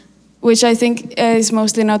sense, which I think is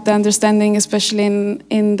mostly not the understanding, especially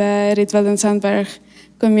in the Rietveld and Sandberg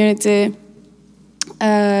community.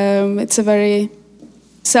 It's a very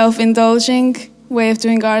self-indulging way of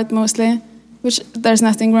doing art mostly, which there's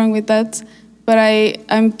nothing wrong with that. But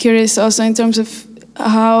I'm curious also in terms of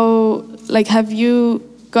how, have you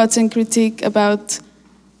gotten critique about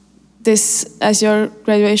this as your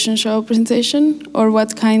graduation show presentation, or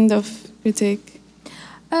what kind of critique?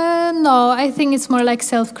 No, I think it's more like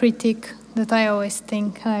self-critique that I always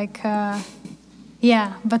think.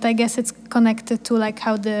 But I guess it's connected to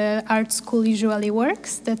how the art school usually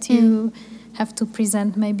works, that you have to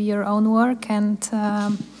present maybe your own work. And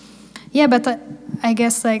but I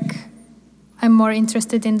guess I'm more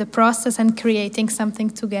interested in the process and creating something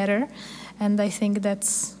together. And I think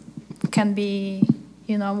that's can be,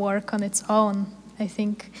 work on its own. I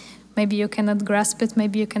think maybe you cannot grasp it,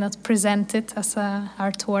 maybe you cannot present it as a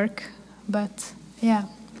artwork, but yeah.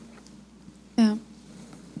 No,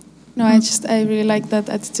 No, I really like that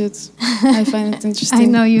attitude. I find it interesting. I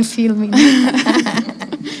know you feel me.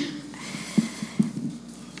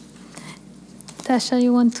 Tasha,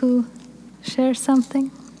 you want to share something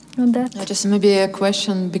on that? Yeah, just maybe a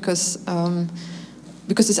question because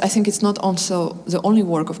I think it's not also the only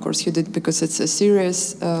work, of course, you did, because it's a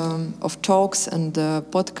series of talks and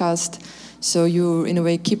podcast. So you, in a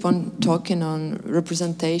way, keep on talking on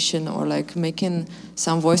representation or like making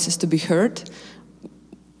some voices to be heard.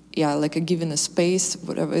 Yeah, like giving a space,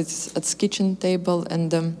 whatever it's at kitchen table.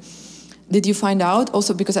 And did you find out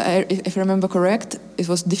also, because if I remember correct, it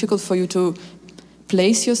was difficult for you to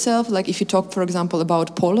place yourself, like if you talk, for example,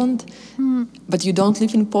 about Poland, but you don't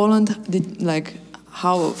live in Poland,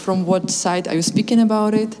 from what side are you speaking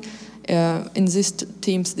about it? In these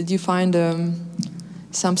teams, did you find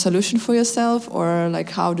some solution for yourself, or like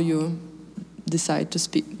how do you decide to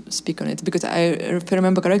speak on it? Because if I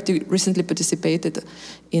remember correctly, you recently participated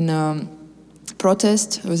in a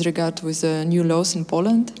protest with regard with new laws in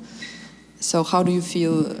Poland. So how do you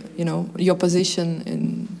feel, your position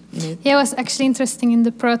in it? Yeah, it was actually interesting in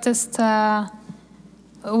the protest.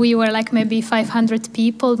 We were like maybe 500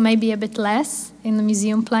 people, maybe a bit less, in the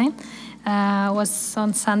Museumplein. Was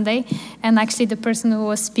on Sunday, and actually the person who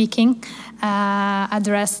was speaking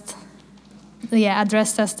addressed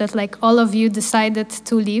us that like all of you decided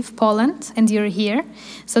to leave Poland and you're here,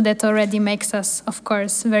 so that already makes us, of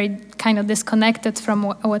course, very kind of disconnected from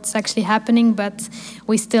what's actually happening, but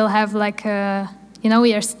we still have like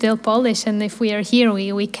we are still Polish, and if we are here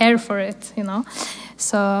we care for it,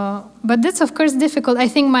 So, but that's of course difficult. I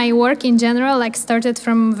think my work in general started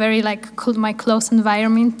from very my close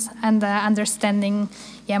environment and understanding,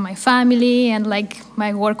 my family, and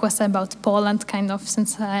my work was about Poland kind of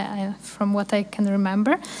since from what I can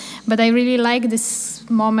remember. But I really like this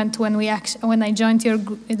moment when I joined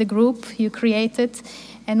the group you created,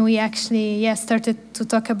 and we actually started to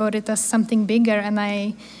talk about it as something bigger, and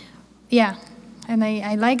I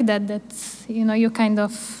like that you kind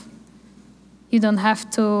of. You don't have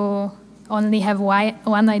to only have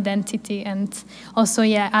one identity. And also,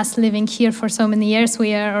 us living here for so many years,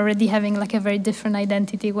 we are already having a very different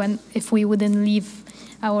identity if we wouldn't leave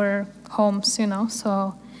our homes,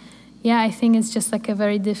 So, I think it's just a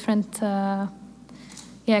very different,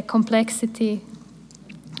 complexity.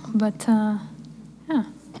 But,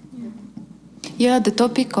 Yeah, the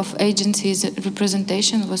topic of agencies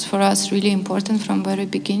representation was for us really important from very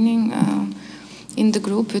beginning. In the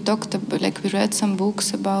group, we talked about, we read some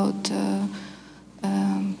books about,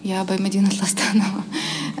 by Medina Tlastano.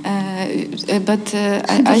 But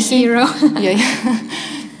I think, hero.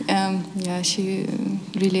 She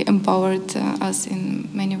really empowered us in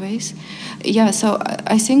many ways. So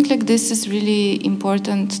I think this is really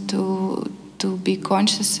important to be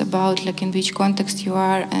conscious about, in which context you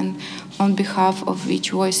are and on behalf of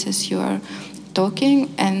which voices you are talking.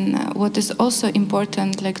 And what is also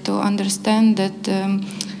important to understand that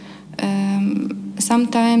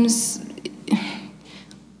sometimes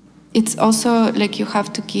it's also you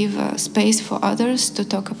have to give space for others to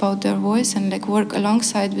talk about their voice and work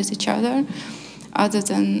alongside with each other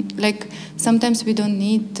than sometimes we don't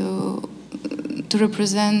need to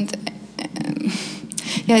represent.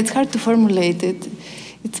 It's hard to formulate it.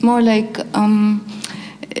 It's more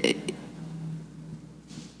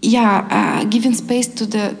giving space to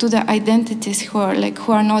the identities who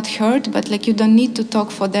are not heard, but you don't need to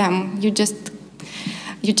talk for them. You just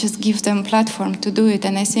give them platform to do it,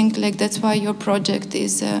 and I think that's why your project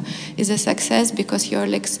is a success, because you're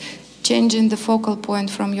changing the focal point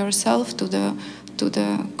from yourself to the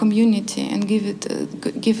community and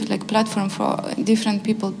give platform for different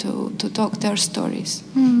people to talk their stories.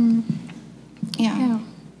 Yeah.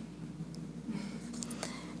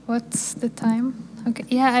 What's the time? Okay.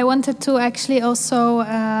 Yeah, I wanted to actually also,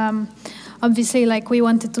 obviously, we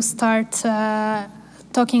wanted to start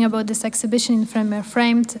talking about this exhibition in Framer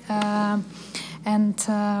Framed, and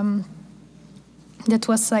that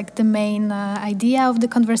was the main idea of the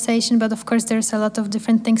conversation. But of course, there's a lot of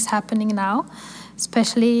different things happening now,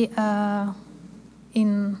 especially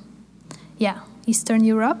in Eastern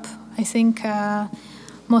Europe. I think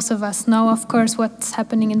most of us know, of course, what's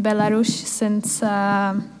happening in Belarus since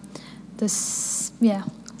this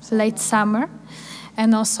late summer,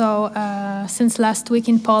 and also since last week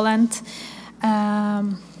in Poland.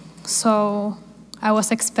 So I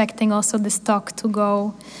was expecting also this talk to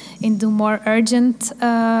go into more urgent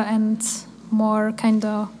and more kind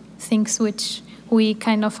of things which we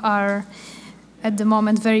kind of are at the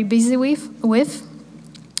moment very busy with.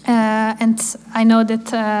 And I know that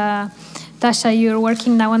Tasha, you're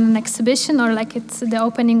working now on an exhibition, or the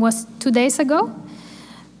opening was 2 days ago.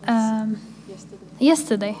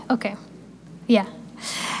 Yesterday. Okay. Yeah.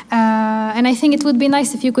 And I think it would be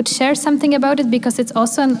nice if you could share something about it, because it's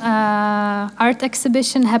also an art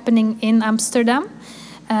exhibition happening in Amsterdam.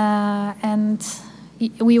 And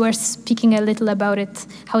we were speaking a little about it,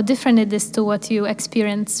 how different it is to what you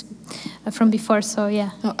experienced from before. So,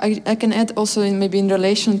 yeah. I can add also maybe in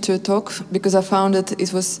relation to a talk, because I found that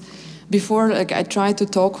it was before, like, I tried to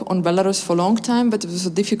talk on Belarus for a long time, but it was so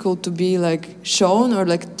difficult to be like shown or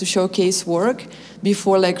like to showcase work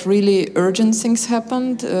before like really urgent things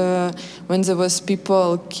happened, when there was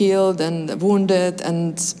people killed and wounded,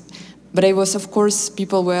 but I was, of course,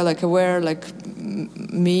 people were like aware, like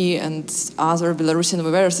me and other Belarusians were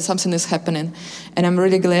aware that something is happening, and I'm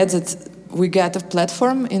really glad that we got a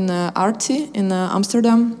platform in Arti in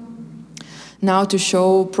Amsterdam now to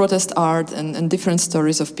show protest art and different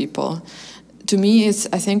stories of people. To me,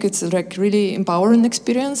 I think it's like really empowering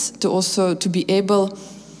experience to also to be able,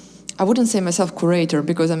 I wouldn't say myself curator,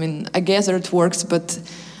 because I mean, I gathered works, but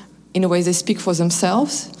in a way they speak for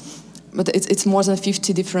themselves. But it's more than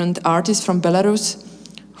 50 different artists from Belarus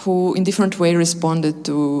who in different way responded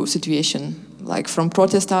to situation, like from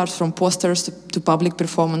protest art, from posters to public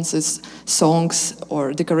performances, songs,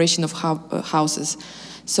 or decoration of houses.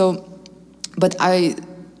 So, but I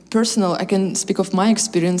can speak of my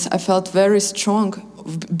experience. I felt very strong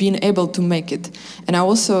of being able to make it, and I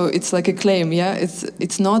also, it's like a claim, yeah.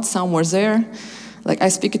 It's not somewhere there, like I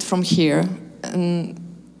speak it from here, and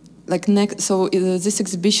like next. So this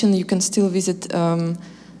exhibition you can still visit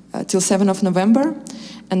till 7th of November,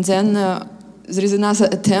 and then there is another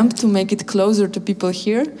attempt to make it closer to people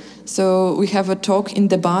here. So we have a talk in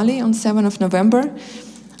Debali on 7th of November,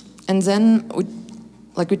 and then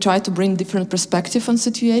we try to bring different perspective on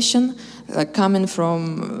situation, like coming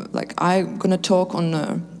from, like I'm gonna talk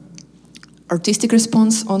on artistic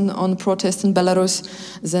response on protest in Belarus,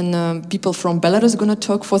 then people from Belarus gonna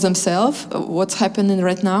talk for themselves what's happening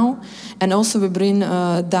right now, and also we bring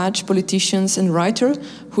Dutch politicians and writers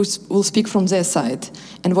who will speak from their side.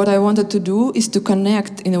 And what I wanted to do is to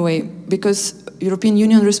connect in a way, because European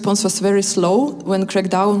Union response was very slow when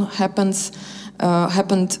crackdown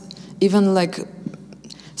happened, even like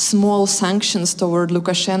small sanctions toward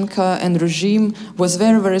Lukashenko and regime was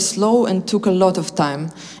very, very slow and took a lot of time.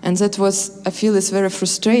 And that was, I feel it's very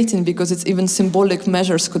frustrating, because it's even symbolic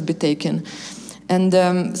measures could be taken. And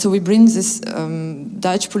so we bring this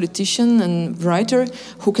Dutch politician and writer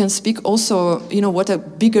who can speak also, what a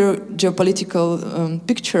bigger geopolitical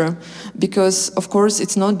picture, because of course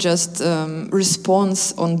it's not just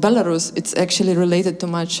response on Belarus, it's actually related to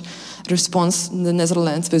much response in the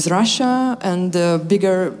Netherlands with Russia, and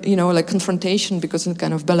bigger, like confrontation, because in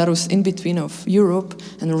kind of Belarus in between of Europe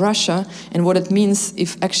and Russia, and what it means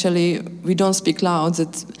if actually we don't speak loud,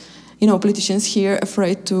 that, politicians here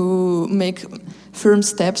afraid to make firm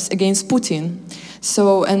steps against Putin.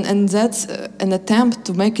 So, and that's an attempt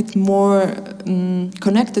to make it more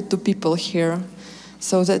connected to people here.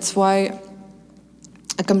 So that's why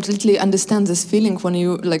I completely understand this feeling when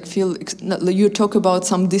you you talk about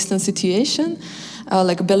some distant situation,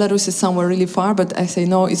 like Belarus is somewhere really far, but I say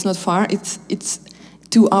no, it's not far. It's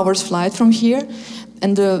 2 hours flight from here.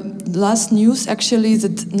 And the last news actually is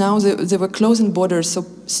that now they were closing borders, so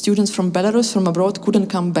students from Belarus, from abroad, couldn't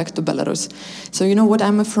come back to Belarus. So what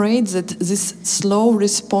I'm afraid that this slow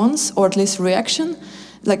response, or at least reaction,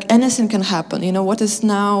 like anything can happen. What is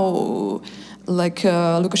now, like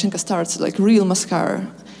Lukashenko starts, like real massacre.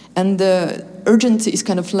 And the urgency is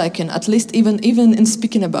kind of lacking, at least even in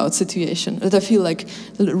speaking about situation. That I feel like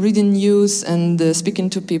reading news and speaking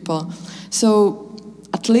to people. So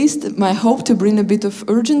at least my hope to bring a bit of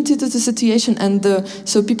urgency to the situation, and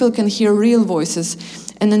so people can hear real voices.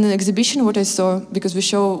 And in the exhibition, what I saw, because we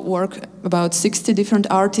show work about 60 different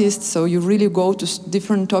artists, so you really go to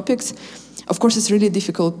different topics. Of course, it's really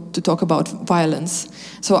difficult to talk about violence.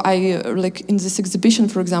 So I, like in this exhibition,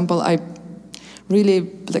 for example, I really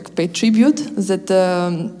pay tribute that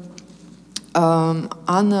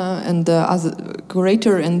Anna and the other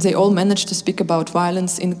curator, and they all managed to speak about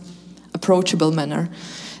violence in approachable manner.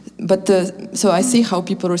 But so I see how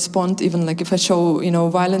people respond, even like if I show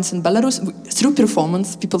violence in Belarus through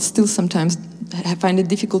performance, people still sometimes find it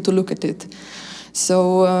difficult to look at it.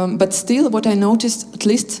 So but still what I noticed, at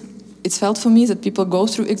least it's felt for me, that people go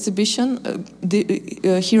through exhibition,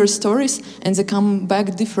 hear stories, and they come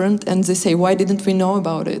back different, and they say, why didn't we know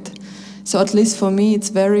about it? So at least for me it's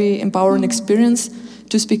very empowering experience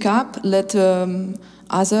to speak up, let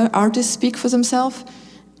other artists speak for themselves,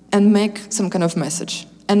 and make some kind of message.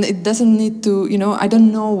 And it doesn't need to, I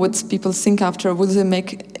don't know what people think after, will they make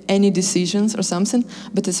any decisions or something,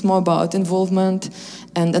 but it's more about involvement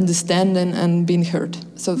and understanding and being heard.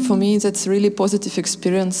 So for me, that's really positive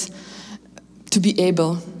experience to be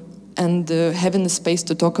able and having the space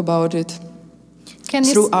to talk about it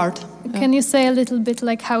through art. Can you say a little bit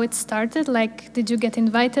like how it started? Like, did you get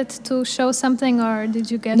invited to show something, or did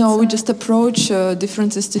you get... No, we just approach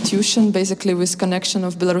different institutions, basically with connection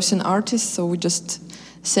of Belarusian artists. So we just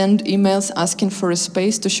send emails asking for a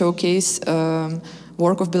space to showcase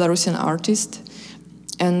work of Belarusian artists.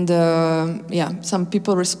 And some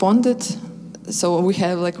people responded. So we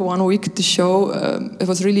have like 1 week to show. It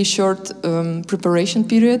was really short preparation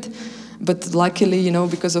period. But luckily,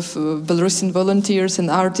 because of Belarusian volunteers and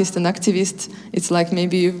artists and activists, it's like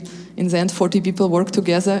maybe in the end 40 people work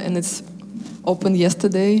together, and it's opened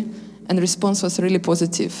yesterday, and the response was really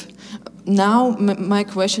positive. Now, my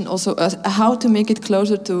question also, how to make it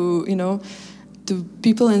closer to, to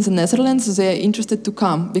people in the Netherlands, they are interested to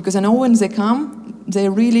come. Because I know when they come, they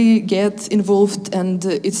really get involved, and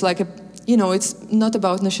it's like it's not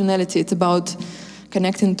about nationality, it's about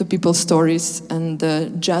connecting to people's stories and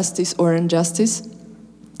justice or injustice.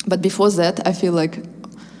 But before that, I feel like,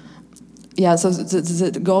 so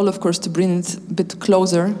the goal, of course, to bring it a bit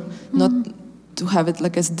closer, not to have it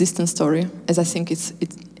like as a distant story, as I think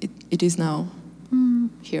it is now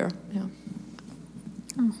here. Yeah.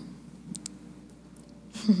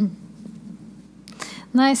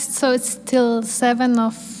 Nice. So it's till 7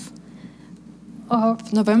 of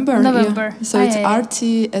November. November. Yeah. So it's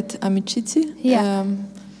Arti at Amicitii.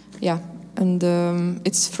 Yeah. And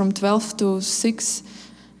it's from 12 to 6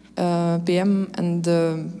 p.m. And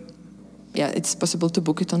it's possible to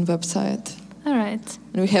book it on website. All right.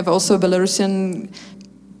 And we have also Belarusian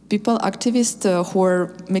people, activists, who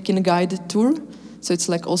are making a guided tour. So it's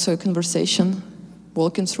like also a conversation,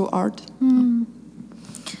 walking through art.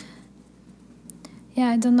 Yeah,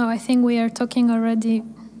 I don't know. I think we are talking already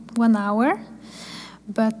 1 hour.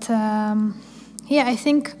 But I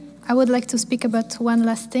think I would like to speak about one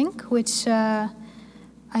last thing, which I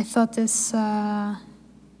thought is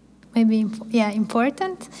maybe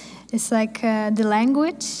important. It's like the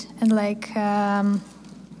language and like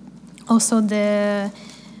also the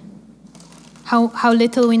how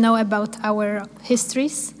little we know about our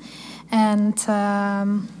histories, and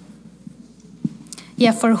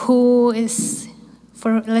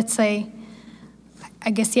for let's say, I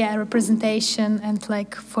guess, a representation, and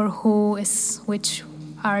like for who is which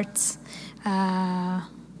art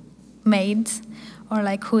made, or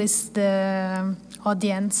like who is the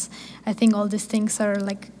audience. I think all these things are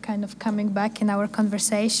like kind of coming back in our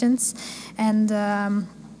conversations. And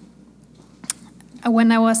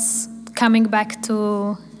when I was coming back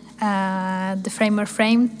to the Framer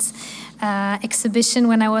Framed exhibition,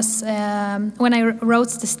 when I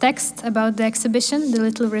wrote this text about the exhibition, the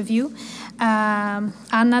little review,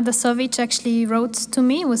 Anna Dasovic actually wrote to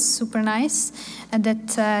me. It was super nice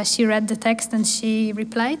that she read the text and she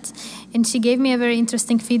replied, and she gave me a very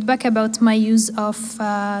interesting feedback about my use of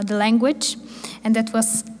the language, and that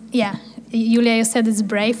was Julia, you said it's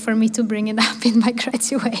brave for me to bring it up in my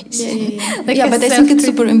graduation. But I think it's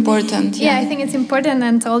super important. I think it's important,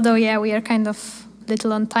 and although we are kind of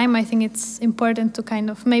little on time, I think it's important to kind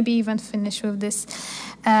of maybe even finish with this.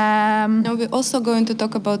 No, we're also going to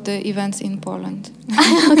talk about the events in Poland.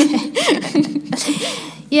 Okay.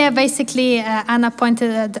 Basically, Anna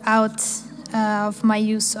pointed out of my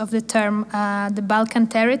use of the term the Balkan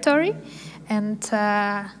territory, and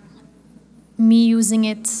me using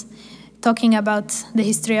it, talking about the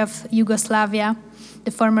history of Yugoslavia,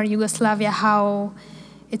 the former Yugoslavia, how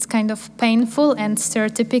it's kind of painful and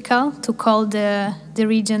stereotypical to call the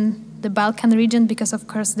region the Balkan region, because of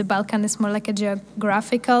course the Balkan is more like a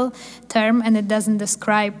geographical term, and it doesn't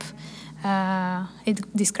describe, it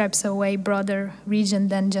describes a way broader region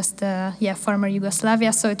than just former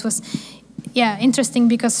Yugoslavia. So it was interesting,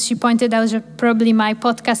 because she pointed out that probably my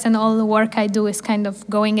podcast and all the work I do is kind of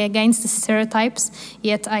going against the stereotypes,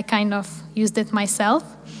 yet I kind of used it myself.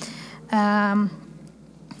 And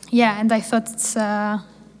I thought it's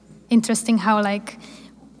interesting how like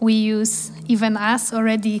we use, even us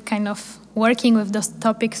already kind of working with those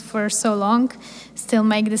topics for so long, still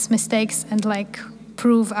make these mistakes and like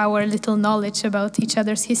prove our little knowledge about each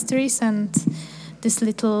other's histories and these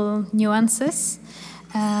little nuances.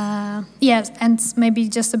 And maybe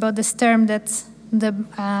just about this term that the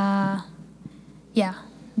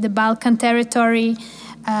Balkan territory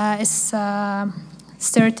is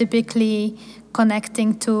stereotypically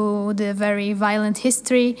connecting to the very violent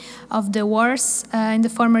history of the wars in the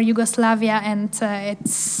former Yugoslavia, and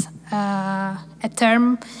it's a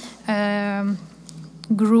term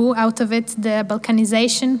grew out of it, the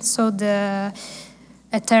Balkanization. So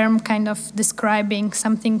a term kind of describing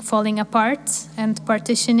something falling apart and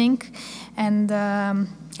partitioning, and a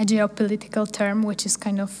geopolitical term which is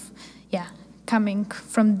kind of coming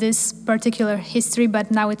from this particular history, but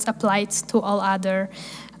now it's applied to all other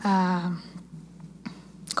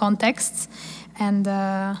contexts. And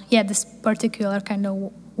this particular kind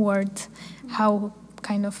of word, how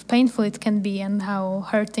kind of painful it can be and how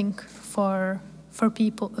hurting for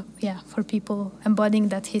people, for people embodying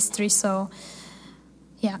that history. So,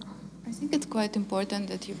 I think it's quite important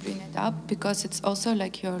that you bring it up, because it's also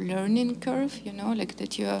like your learning curve, like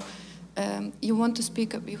that you want to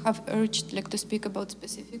speak, you have urged like to speak about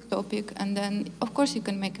specific topic, and then of course you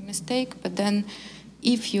can make a mistake, but then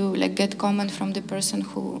if you like get comment from the person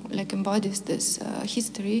who like embodies this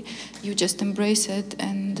history, you just embrace it,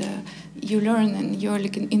 and you learn, and you're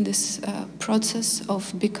like in this process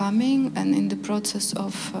of becoming, and in the process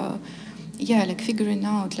of like figuring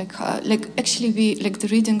out like actually we like the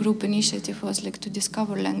reading group initiative was like to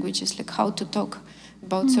discover languages, like how to talk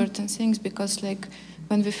about certain things, because like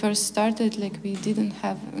when we first started, like we didn't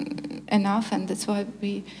have enough, and that's why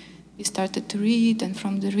we started to read, and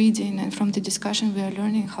from the reading and from the discussion we are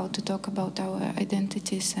learning how to talk about our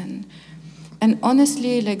identities, and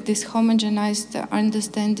honestly like this homogenized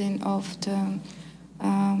understanding of the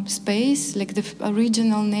space, like the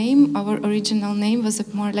original name, our original name was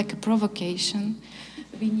more like a provocation.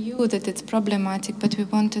 We knew that it's problematic, but we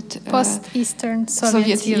wanted post-Eastern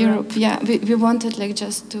Soviet Europe. We wanted like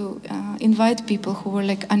just to invite people who were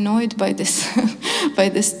like annoyed by this by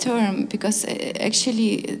this term, because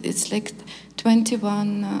actually it's like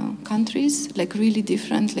 21 countries, like really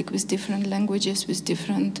different, like with different languages, with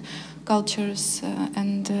different cultures,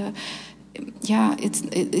 and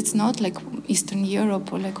it's not like Eastern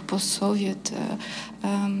Europe or like post-Soviet,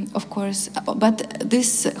 of course, but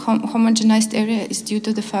this homogenized area is due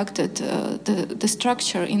to the fact that the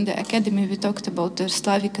structure in the academy, we talked about the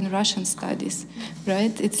Slavic and Russian studies,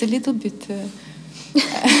 right? It's a little bit,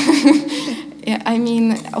 I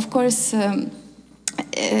mean, of course,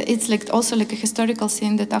 it's like also like a historical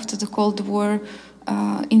thing that after the Cold War,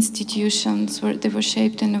 institutions they were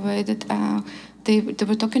shaped in a way that they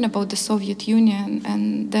were talking about the Soviet Union,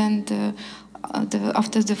 and then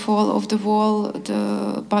after the fall of the wall,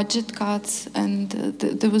 the budget cuts, and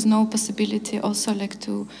there was no possibility also like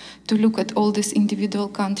to look at all these individual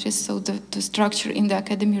countries. So the structure in the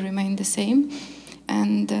academy remained the same,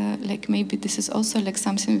 and like maybe this is also like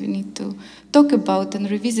something we need to talk about and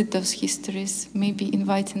revisit those histories. Maybe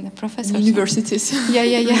inviting the professors, universities.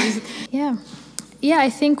 Yeah,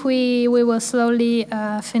 I think we will slowly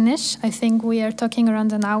finish. I think we are talking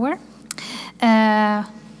around an hour.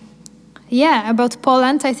 About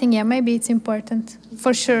Poland, I think, maybe it's important,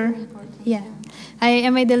 for sure. Yeah. I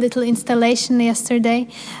made a little installation yesterday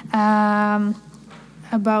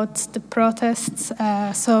about the protests.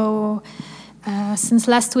 Since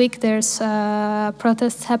last week, there's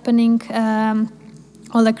protests happening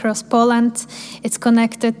all across Poland. It's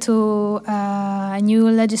connected to a new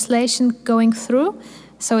legislation going through.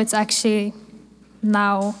 So it's actually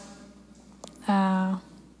now a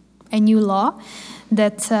new law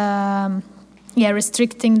that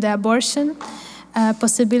restricting the abortion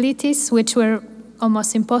possibilities, which were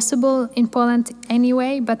almost impossible in Poland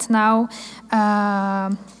anyway, but now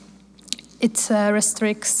it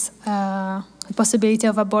restricts the possibility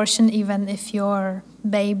of abortion even if your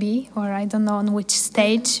baby, or I don't know on which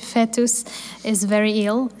stage, fetus is very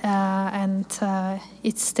ill, and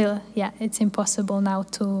it's still, it's impossible now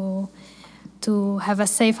to have a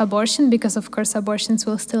safe abortion, because of course abortions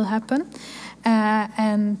will still happen,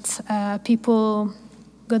 and people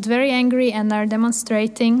got very angry and are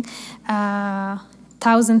demonstrating,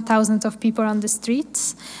 thousands of people on the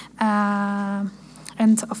streets.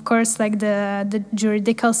 And of course, like the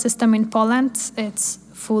juridical system in Poland, it's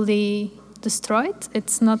fully destroyed.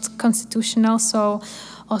 It's not constitutional. So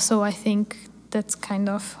also I think that's kind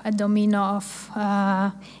of a domino of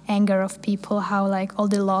anger of people, how like all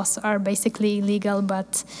the laws are basically illegal,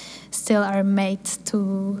 but still are made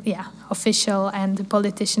to, official, and the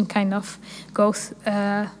politician kind of go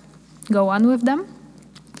on with them.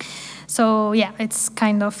 So it's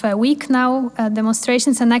kind of a week now,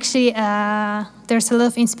 demonstrations, and actually there's a lot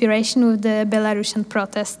of inspiration with the Belarusian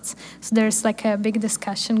protests. So there's like a big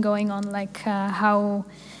discussion going on, like how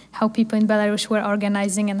people in Belarus were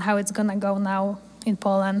organizing and how it's gonna go now in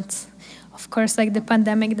Poland. Of course, like the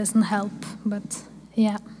pandemic doesn't help, but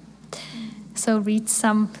So read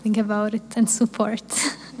something about it and support.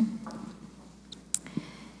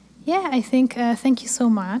 yeah, I think thank you so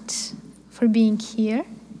much for being here.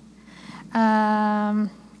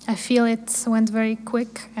 I feel it went very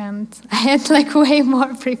quick and I had like way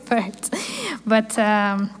more prepared. But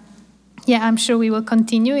yeah, I'm sure we will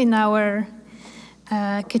continue in our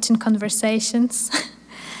kitchen conversations.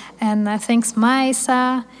 And thanks,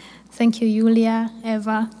 Maisa. Thank you, Julia,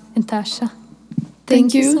 Eva, and Tasha.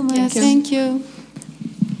 Thank you so much. Yeah, thank you.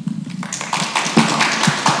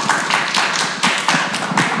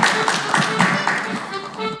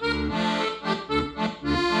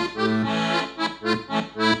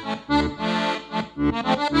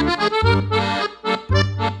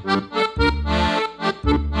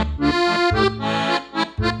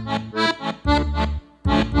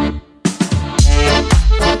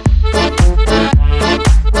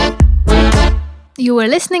 You were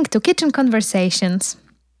listening to Kitchen Conversations.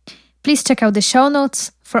 Please check out the show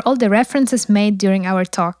notes for all the references made during our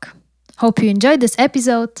talk. Hope you enjoyed this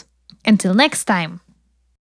episode. Until next time!